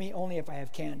come to me only if I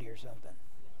have candy or something.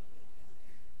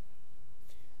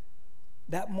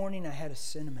 That morning, I had a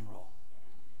cinnamon roll.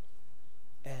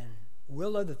 And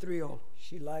Willa, the 3-year-old,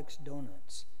 she likes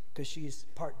donuts because she's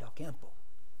part Del Campo.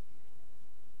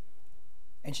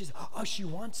 And she said, oh, she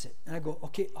wants it. And I go,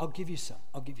 okay, I'll give you some.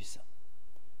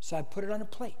 So I put it on a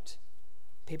plate,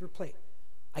 paper plate.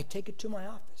 I take it to my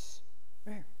office.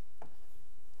 Right here.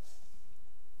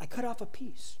 I cut off a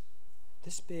piece,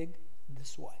 this big,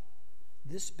 this wide,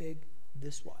 this big,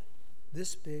 this wide,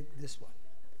 this big, this wide.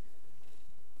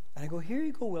 And I go, here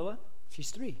you go, Willa.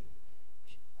 She's 3.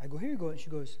 I go, here you go. And she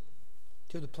goes,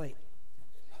 to the plate.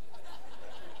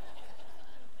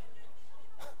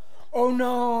 Oh,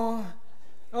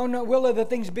 no, Willa, the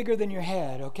thing's bigger than your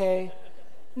head, okay?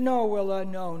 No, Willa,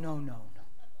 no.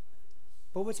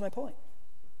 But what's my point?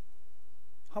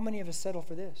 How many of us settle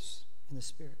for this in the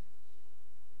Spirit?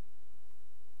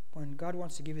 When God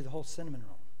wants to give you the whole cinnamon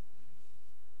roll,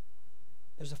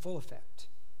 there's a full effect.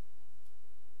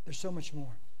 There's so much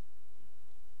more.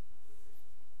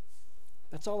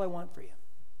 That's all I want for you.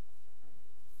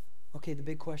 Okay, the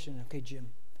big question. Okay, Jim,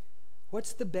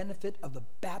 what's the benefit of the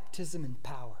baptism in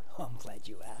power? Oh, I'm glad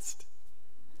you asked.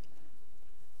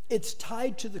 It's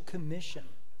tied to the commission.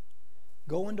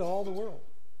 Go into all the world.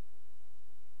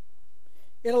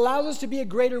 It allows us to be a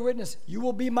greater witness. You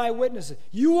will be my witnesses.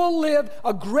 You will live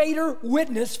a greater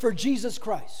witness for Jesus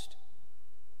Christ.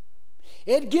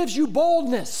 It gives you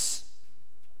boldness.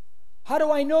 How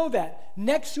do I know that?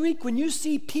 Next week, when you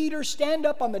see Peter stand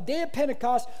up on the day of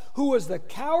Pentecost, who was the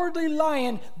cowardly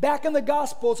lion back in the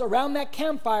Gospels around that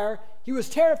campfire, he was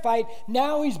terrified.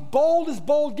 Now he's bold as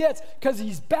bold gets because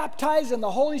he's baptized in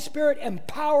the Holy Spirit and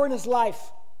power in his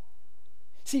life.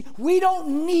 See, we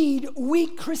don't need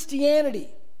weak Christianity.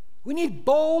 We need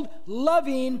bold,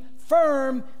 loving,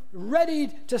 firm, ready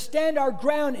to stand our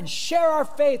ground and share our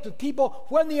faith with people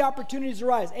when the opportunities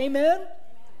arise. Amen?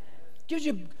 Gives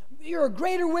you, you're a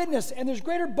greater witness, and there's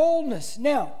greater boldness.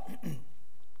 Now,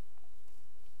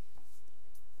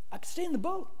 I can stay in the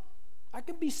boat. I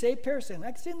can be saved parasailing.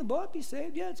 I can stay in the boat, be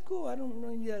saved. Yeah, it's cool. I don't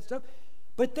really need that stuff.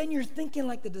 But then you're thinking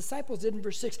like the disciples did in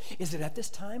verse 6. Is it at this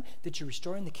time that you're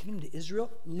restoring the kingdom to Israel?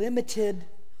 Limited.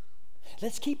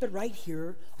 Let's keep it right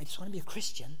here. I just want to be a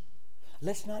Christian.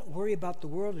 Let's not worry about the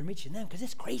world and reaching them because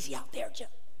it's crazy out there, Jim.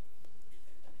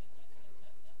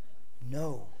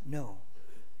 No.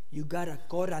 You got to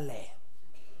corale.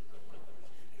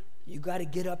 You got to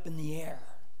get up in the air.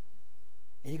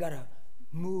 And you got to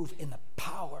move in the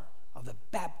power of the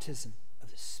baptism of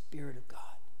the Spirit of God.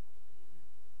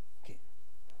 Okay.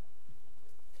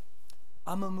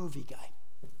 I'm a movie guy,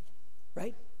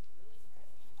 right?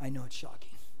 I know it's shocking.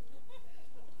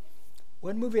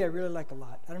 One movie I really like a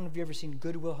lot. I don't know if you've ever seen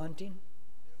Good Will Hunting.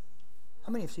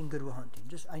 How many have seen Good Will Hunting?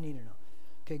 I need to know.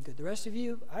 Okay, good. The rest of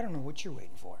you, I don't know what you're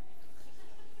waiting for.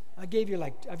 I've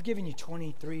given you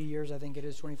 23 years, I think it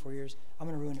is, 24 years. I'm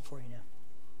going to ruin it for you now.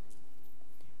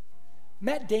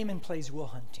 Matt Damon plays Will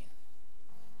Hunting.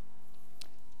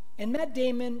 And Matt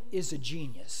Damon is a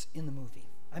genius in the movie.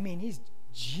 I mean, he's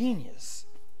genius.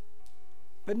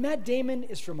 But Matt Damon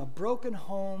is from a broken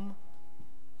home.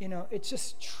 It's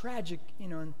just tragic,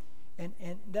 and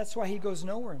that's why he goes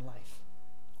nowhere in life.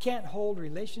 He can't hold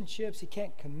relationships. He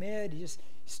can't commit. He just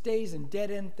stays in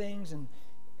dead-end things. And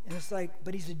it's like,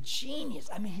 but he's a genius.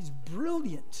 I mean, he's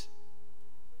brilliant.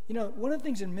 One of the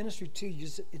things in ministry, too,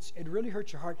 it really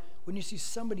hurts your heart when you see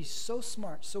somebody so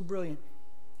smart, so brilliant,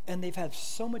 and they've had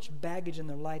so much baggage in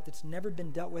their life that's never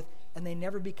been dealt with, and they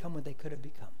never become what they could have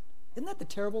become. Isn't that the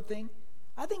terrible thing?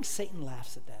 I think Satan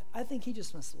laughs at that. I think he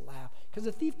just must laugh, because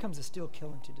the thief comes to steal,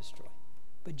 kill, and to destroy.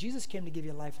 But Jesus came to give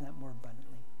you life and that more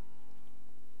abundantly.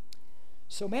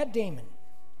 So Matt Damon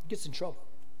gets in trouble.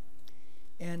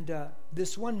 And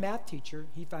this one math teacher,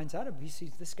 he finds out, he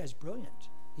sees this guy's brilliant.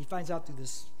 He finds out through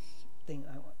this thing.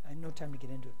 I have no time to get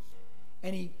into it.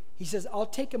 And he says, I'll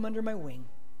take him under my wing.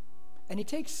 And he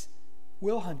takes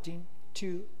Will Hunting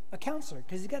to a counselor,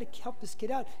 because he's got to help this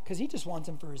kid out, because he just wants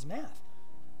him for his math.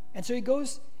 And so he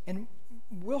goes, and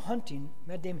Will Hunting,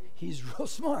 Matt Damon, he's real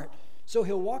smart. So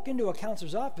he'll walk into a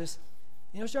counselor's office,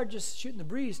 and he'll start just shooting the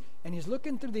breeze, and he's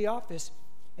looking through the office,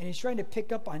 and he's trying to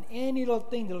pick up on any little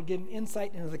thing that'll give him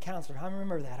insight into the counselor. How many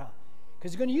remember that, huh?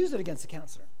 Because he's going to use it against the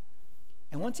counselor.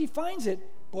 And once he finds it,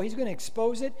 boy, he's going to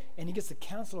expose it, and he gets the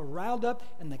counselor riled up,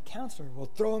 and the counselor will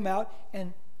throw him out,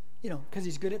 and, because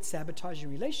he's good at sabotaging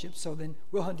relationships, so then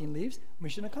Will Hunting leaves,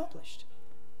 mission accomplished.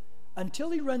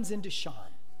 Until he runs into Sean,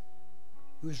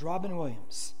 who's Robin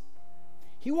Williams.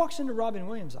 He walks into Robin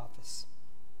Williams' office,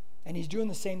 and he's doing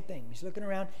the same thing. He's looking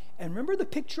around, and remember the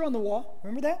picture on the wall?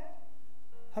 Remember that?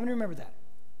 How many remember that?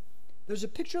 There's a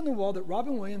picture on the wall that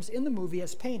Robin Williams in the movie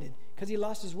has painted because he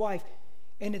lost his wife,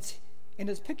 and it's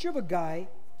a picture of a guy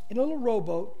in a little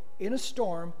rowboat in a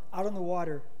storm out on the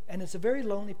water, and it's a very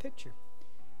lonely picture.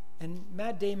 And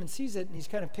Matt Damon sees it, and he's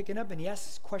kind of picking up, and he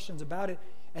asks questions about it,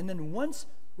 and then once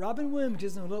Robin Williams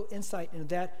gives him a little insight into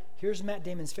that, here's Matt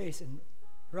Damon's face, and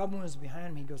Robin Williams is behind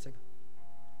him. He goes like,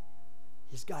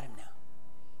 he's got him now.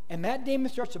 And Matt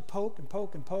Damon starts to poke and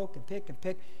poke and poke and pick and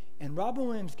pick, and Robin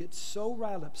Williams gets so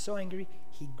riled up, so angry,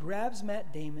 he grabs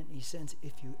Matt Damon, and he says,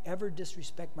 if you ever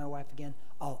disrespect my wife again,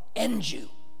 I'll end you.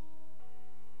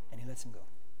 And he lets him go.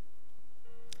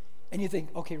 And you think,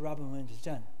 okay, Robin Williams is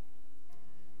done.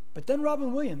 But then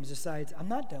Robin Williams decides, I'm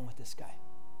not done with this guy.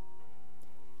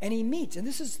 And he meets, and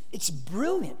it's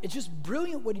brilliant. It's just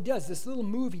brilliant what he does, this little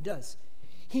move he does.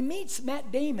 He meets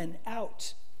Matt Damon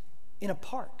out in a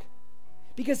park.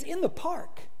 Because in the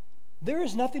park, there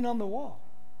is nothing on the wall.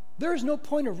 There is no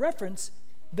point of reference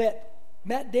that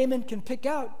Matt Damon can pick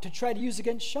out to try to use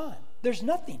against Sean. There's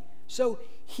nothing. So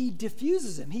he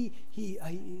diffuses him.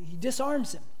 He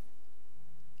disarms him.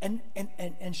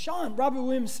 And Sean, Robin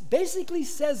Williams, basically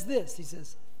says this. He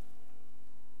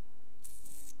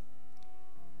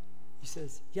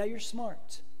says, yeah, you're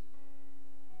smart.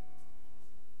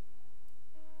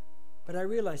 But I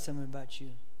realize something about you.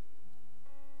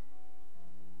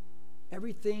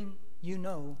 Everything you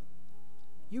know,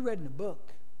 you read in a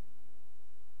book.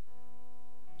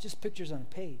 Just pictures on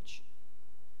a page.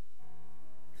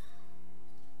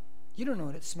 You don't know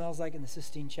what it smells like in the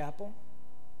Sistine Chapel.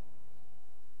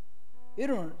 You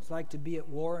don't know what it's like to be at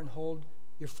war and hold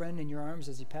your friend in your arms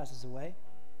as he passes away.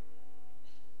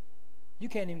 You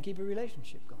can't even keep a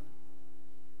relationship going.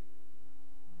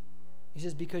 He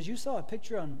says, because you saw a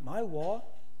picture on my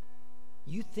wall,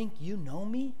 you think you know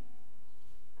me?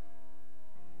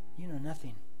 You know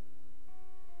nothing.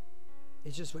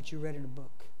 It's just what you read in a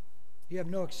book. You have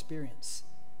no experience.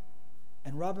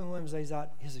 And Robin Williams lays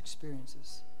out his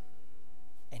experiences.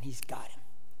 And he's got him.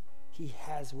 He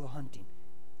has Will Hunting.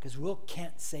 Because Will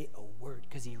can't say a word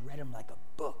because he read him like a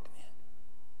book, man.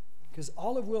 Because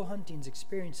all of Will Hunting's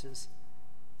experiences,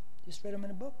 just read them in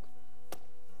a book.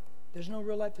 There's no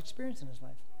real life experience in his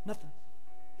life. Nothing.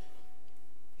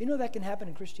 You know that can happen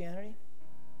in Christianity?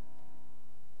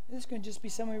 This can just be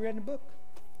something we read in a book.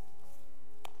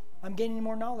 I'm gaining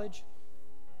more knowledge.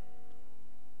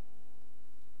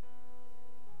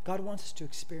 God wants us to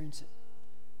experience it.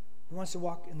 He wants to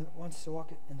walk in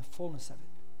the fullness of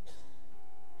it.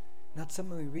 Not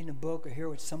something we read in a book or hear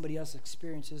what somebody else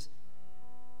experiences.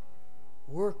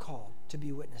 We're called to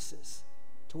be witnesses,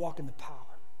 to walk in the power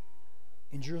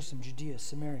in Jerusalem, Judea,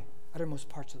 Samaria, uttermost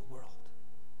parts of the world.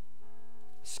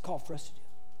 This is called for us to do.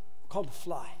 We're called to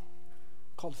fly.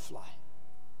 called fly.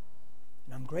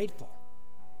 And I'm grateful.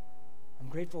 I'm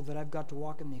grateful that I've got to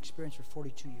walk in the experience for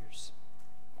 42 years.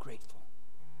 I'm grateful.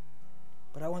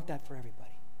 But I want that for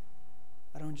everybody.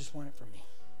 I don't just want it for me.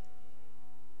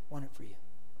 I want it for you.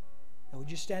 Now, would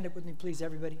you stand up with me, please,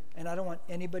 everybody? And I don't want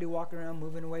anybody walking around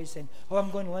moving away saying, oh, I'm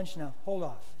going to lunch now. Hold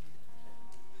off.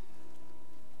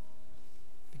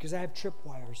 Because I have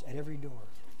tripwires at every door.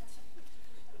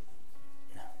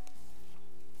 No.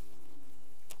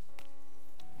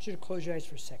 I want you to close your eyes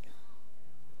for a second.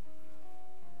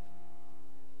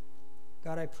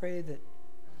 God, I pray that,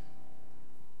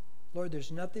 Lord,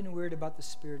 there's nothing weird about the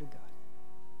Spirit of God.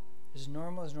 As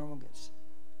normal gets.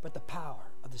 But the power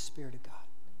of the Spirit of God.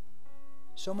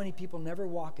 So many people never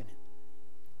walk in it.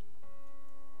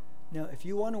 Now, if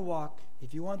you want to walk,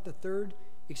 if you want the third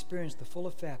experience, the full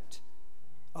effect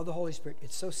of the Holy Spirit,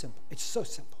 it's so simple. It's so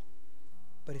simple.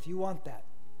 But if you want that,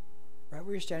 right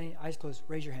where you're standing, eyes closed,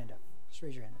 raise your hand up. Just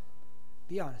raise your hand up.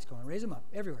 Be honest. Come on, raise them up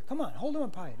everywhere. Come on, hold them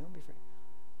up high. Don't be afraid.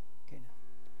 Okay, now.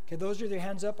 Okay, those with their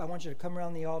hands up, I want you to come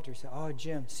around the altar and say, oh,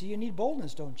 Jim, see, you need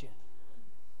boldness, don't you?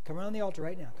 Come around the altar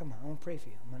right now. Come on, I want to pray for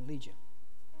you. I'm going to lead you.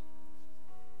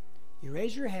 You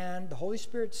raise your hand. The Holy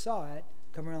Spirit saw it.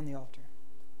 Come around the altar.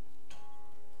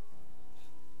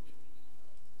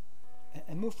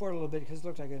 And move forward a little bit because it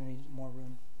looks like I need more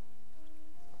room.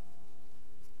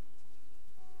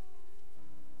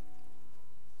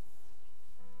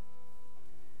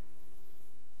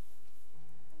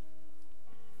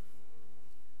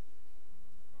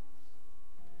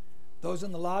 Those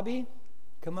in the lobby,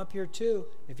 come up here too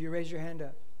if you raise your hand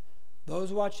up.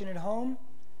 Those watching at home,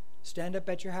 stand up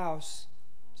at your house.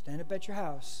 Stand up at your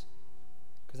house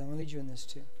because I'm going to lead you in this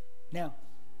too. Now,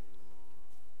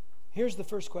 here's the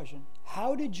first question.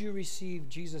 How did you receive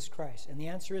Jesus Christ? And the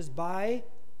answer is by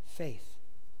faith.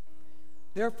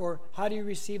 Therefore, how do you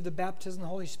receive the baptism of the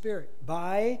Holy Spirit?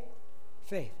 By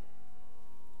faith.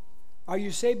 Are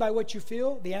you saved by what you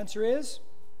feel? The answer is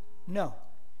no.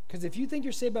 Because if you think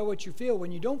you're saved by what you feel,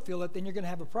 when you don't feel it, then you're going to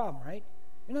have a problem, right?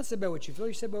 You're not saved by what you feel,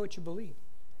 you're saved by what you believe.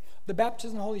 The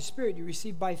baptism of the Holy Spirit you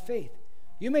receive by faith.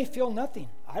 You may feel nothing.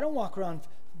 I don't walk around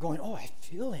going, oh, I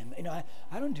feel him.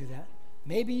 I don't do that.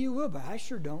 Maybe you will, but I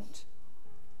sure don't.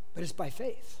 But it's by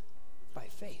faith. By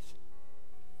faith.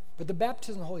 But the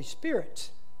baptism of the Holy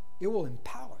Spirit, it will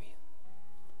empower you.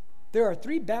 There are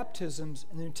 3 baptisms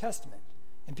in the New Testament,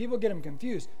 and people get them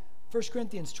confused. 1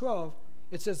 Corinthians 12,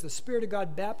 it says the Spirit of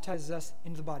God baptizes us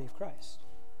into the body of Christ.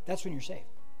 That's when you're saved.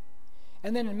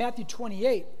 And then in Matthew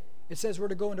 28, it says we're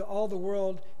to go into all the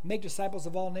world, make disciples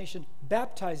of all nations,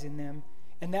 baptizing them.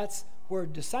 And that's where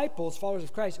disciples, followers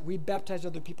of Christ, we baptize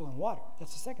other people in water.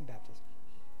 That's the second baptism.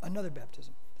 Another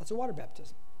baptism. That's a water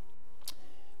baptism.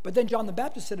 But then John the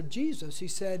Baptist said of Jesus, he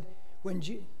said, when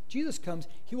Jesus comes,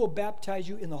 he will baptize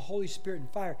you in the Holy Spirit and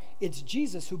fire. It's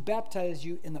Jesus who baptizes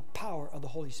you in the power of the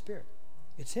Holy Spirit.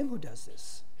 It's him who does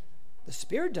this. The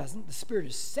Spirit doesn't. The Spirit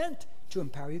is sent to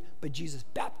empower you, but Jesus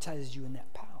baptizes you in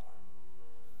that power.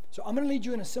 So I'm going to lead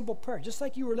you in a simple prayer, just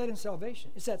like you were led in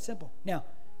salvation. It's that simple. Now,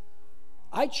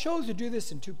 I chose to do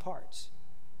this in 2 parts.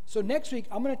 So next week,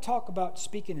 I'm going to talk about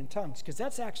speaking in tongues, because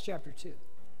that's Acts chapter 2.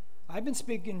 I've been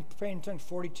speaking, praying in tongues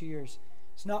 42 years.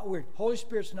 It's not weird. Holy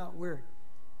Spirit's not weird.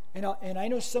 And I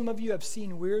know some of you have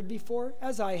seen weird before,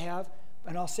 as I have,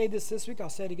 and I'll say this week, I'll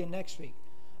say it again next week.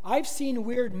 I've seen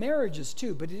weird marriages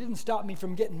too, but it didn't stop me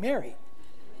from getting married.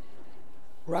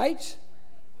 Right?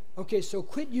 Okay, so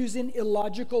quit using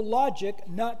illogical logic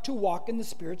not to walk in the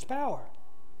Spirit's power.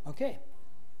 Okay,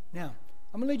 now,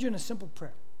 I'm going to lead you in a simple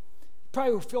prayer. You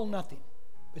probably will feel nothing,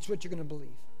 but it's what you're going to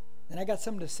believe. And I got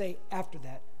something to say after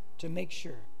that to make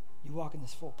sure you walk in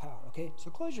this full power, okay? So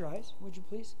close your eyes, would you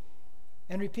please?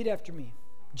 And repeat after me.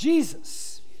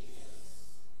 Jesus,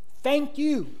 thank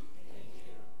you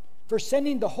for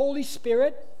sending the Holy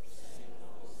Spirit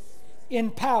in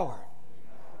power.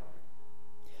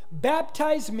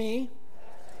 Baptize me,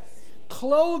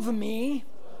 clothe me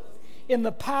in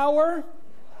the power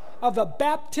of the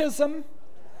baptism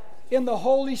in the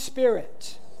Holy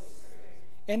Spirit.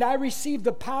 And I receive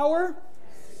the power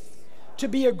to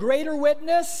be a greater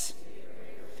witness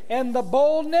and the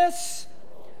boldness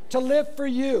to live for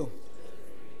you.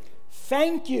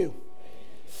 Thank you.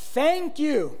 Thank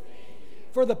you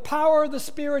for the power of the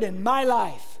Spirit in my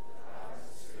life.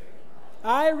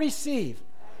 I receive.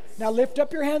 Now lift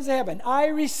up your hands to heaven. I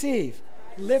receive.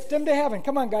 Lift them to heaven.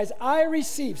 Come on, guys. I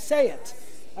receive. Say it.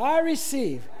 I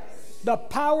receive the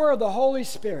power of the Holy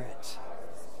Spirit.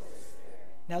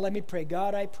 Now let me pray.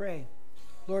 God, I pray.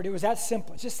 Lord, it was that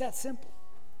simple. It's just that simple.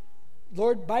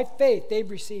 Lord, by faith, they've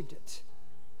received it.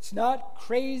 It's not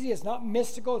crazy. It's not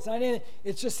mystical. It's not anything.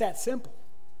 It's just that simple.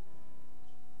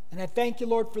 And I thank you,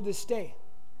 Lord, for this day,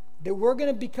 that we're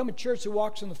going to become a church that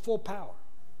walks in the full power,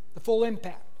 the full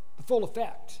impact, the full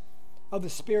effect of the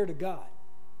Spirit of God.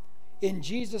 In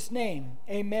Jesus' name,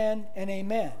 amen and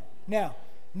amen. Now,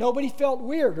 nobody felt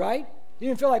weird, right? You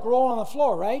didn't feel like rolling on the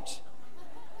floor, right?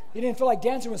 You didn't feel like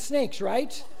dancing with snakes,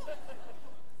 right?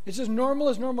 It's as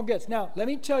normal gets. Now, let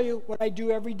me tell you what I do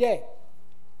every day.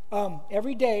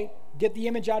 Every day, get the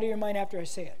image out of your mind after I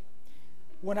say it.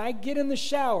 When I get in the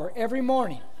shower every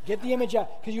morning, get the image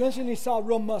out, because you instantly saw a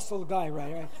real muscle guy,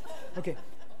 right? Okay.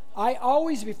 I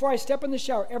always, before I step in the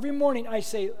shower, every morning I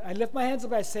lift my hands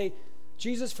up, I say,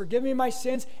 Jesus, forgive me my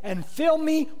sins and fill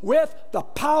me with the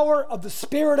power of the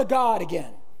Spirit of God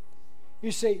again.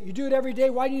 You say, you do it every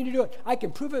day. Why do you need to do it? I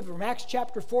can prove it from Acts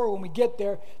chapter 4 when we get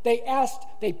there. They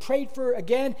prayed for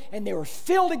again, and they were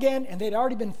filled again, and they'd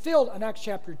already been filled in Acts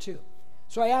chapter 2.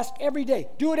 So I ask every day,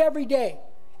 do it every day.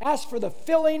 Ask for the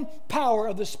filling power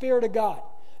of the Spirit of God.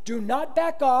 Do not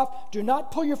back off. Do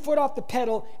not pull your foot off the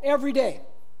pedal every day.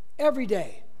 Every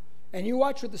day. And you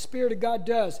watch what the Spirit of God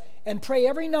does. And pray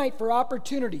every night for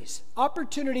opportunities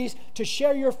to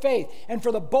share your faith and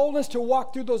for the boldness to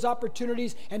walk through those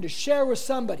opportunities and to share with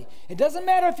somebody. It doesn't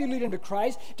matter if you lead them to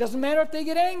Christ. It doesn't matter if they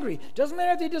get angry. It doesn't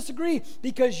matter if they disagree,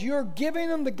 because you're giving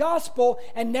them the gospel,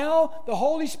 and now the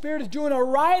Holy Spirit is doing a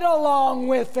ride along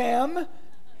with them,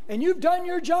 and you've done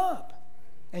your job.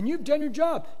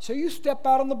 So you step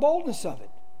out in the boldness of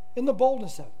it.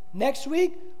 Next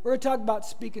week, we're going to talk about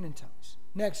speaking in tongues.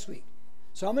 Next week.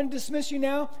 So I'm going to dismiss you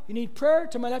now. You need prayer,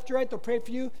 to my left or right, they'll pray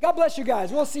for you. God bless you guys.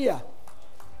 We'll see ya.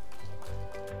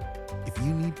 If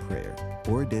you need prayer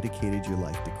or dedicated your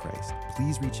life to Christ,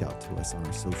 please reach out to us on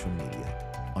our social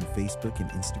media, on Facebook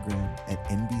and Instagram at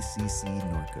NBCC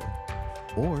Norco,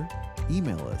 or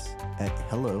email us at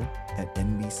hello@nbcc.com.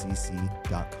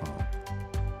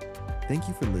 Thank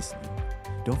you for listening.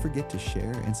 Don't forget to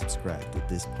share and subscribe to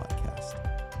this podcast.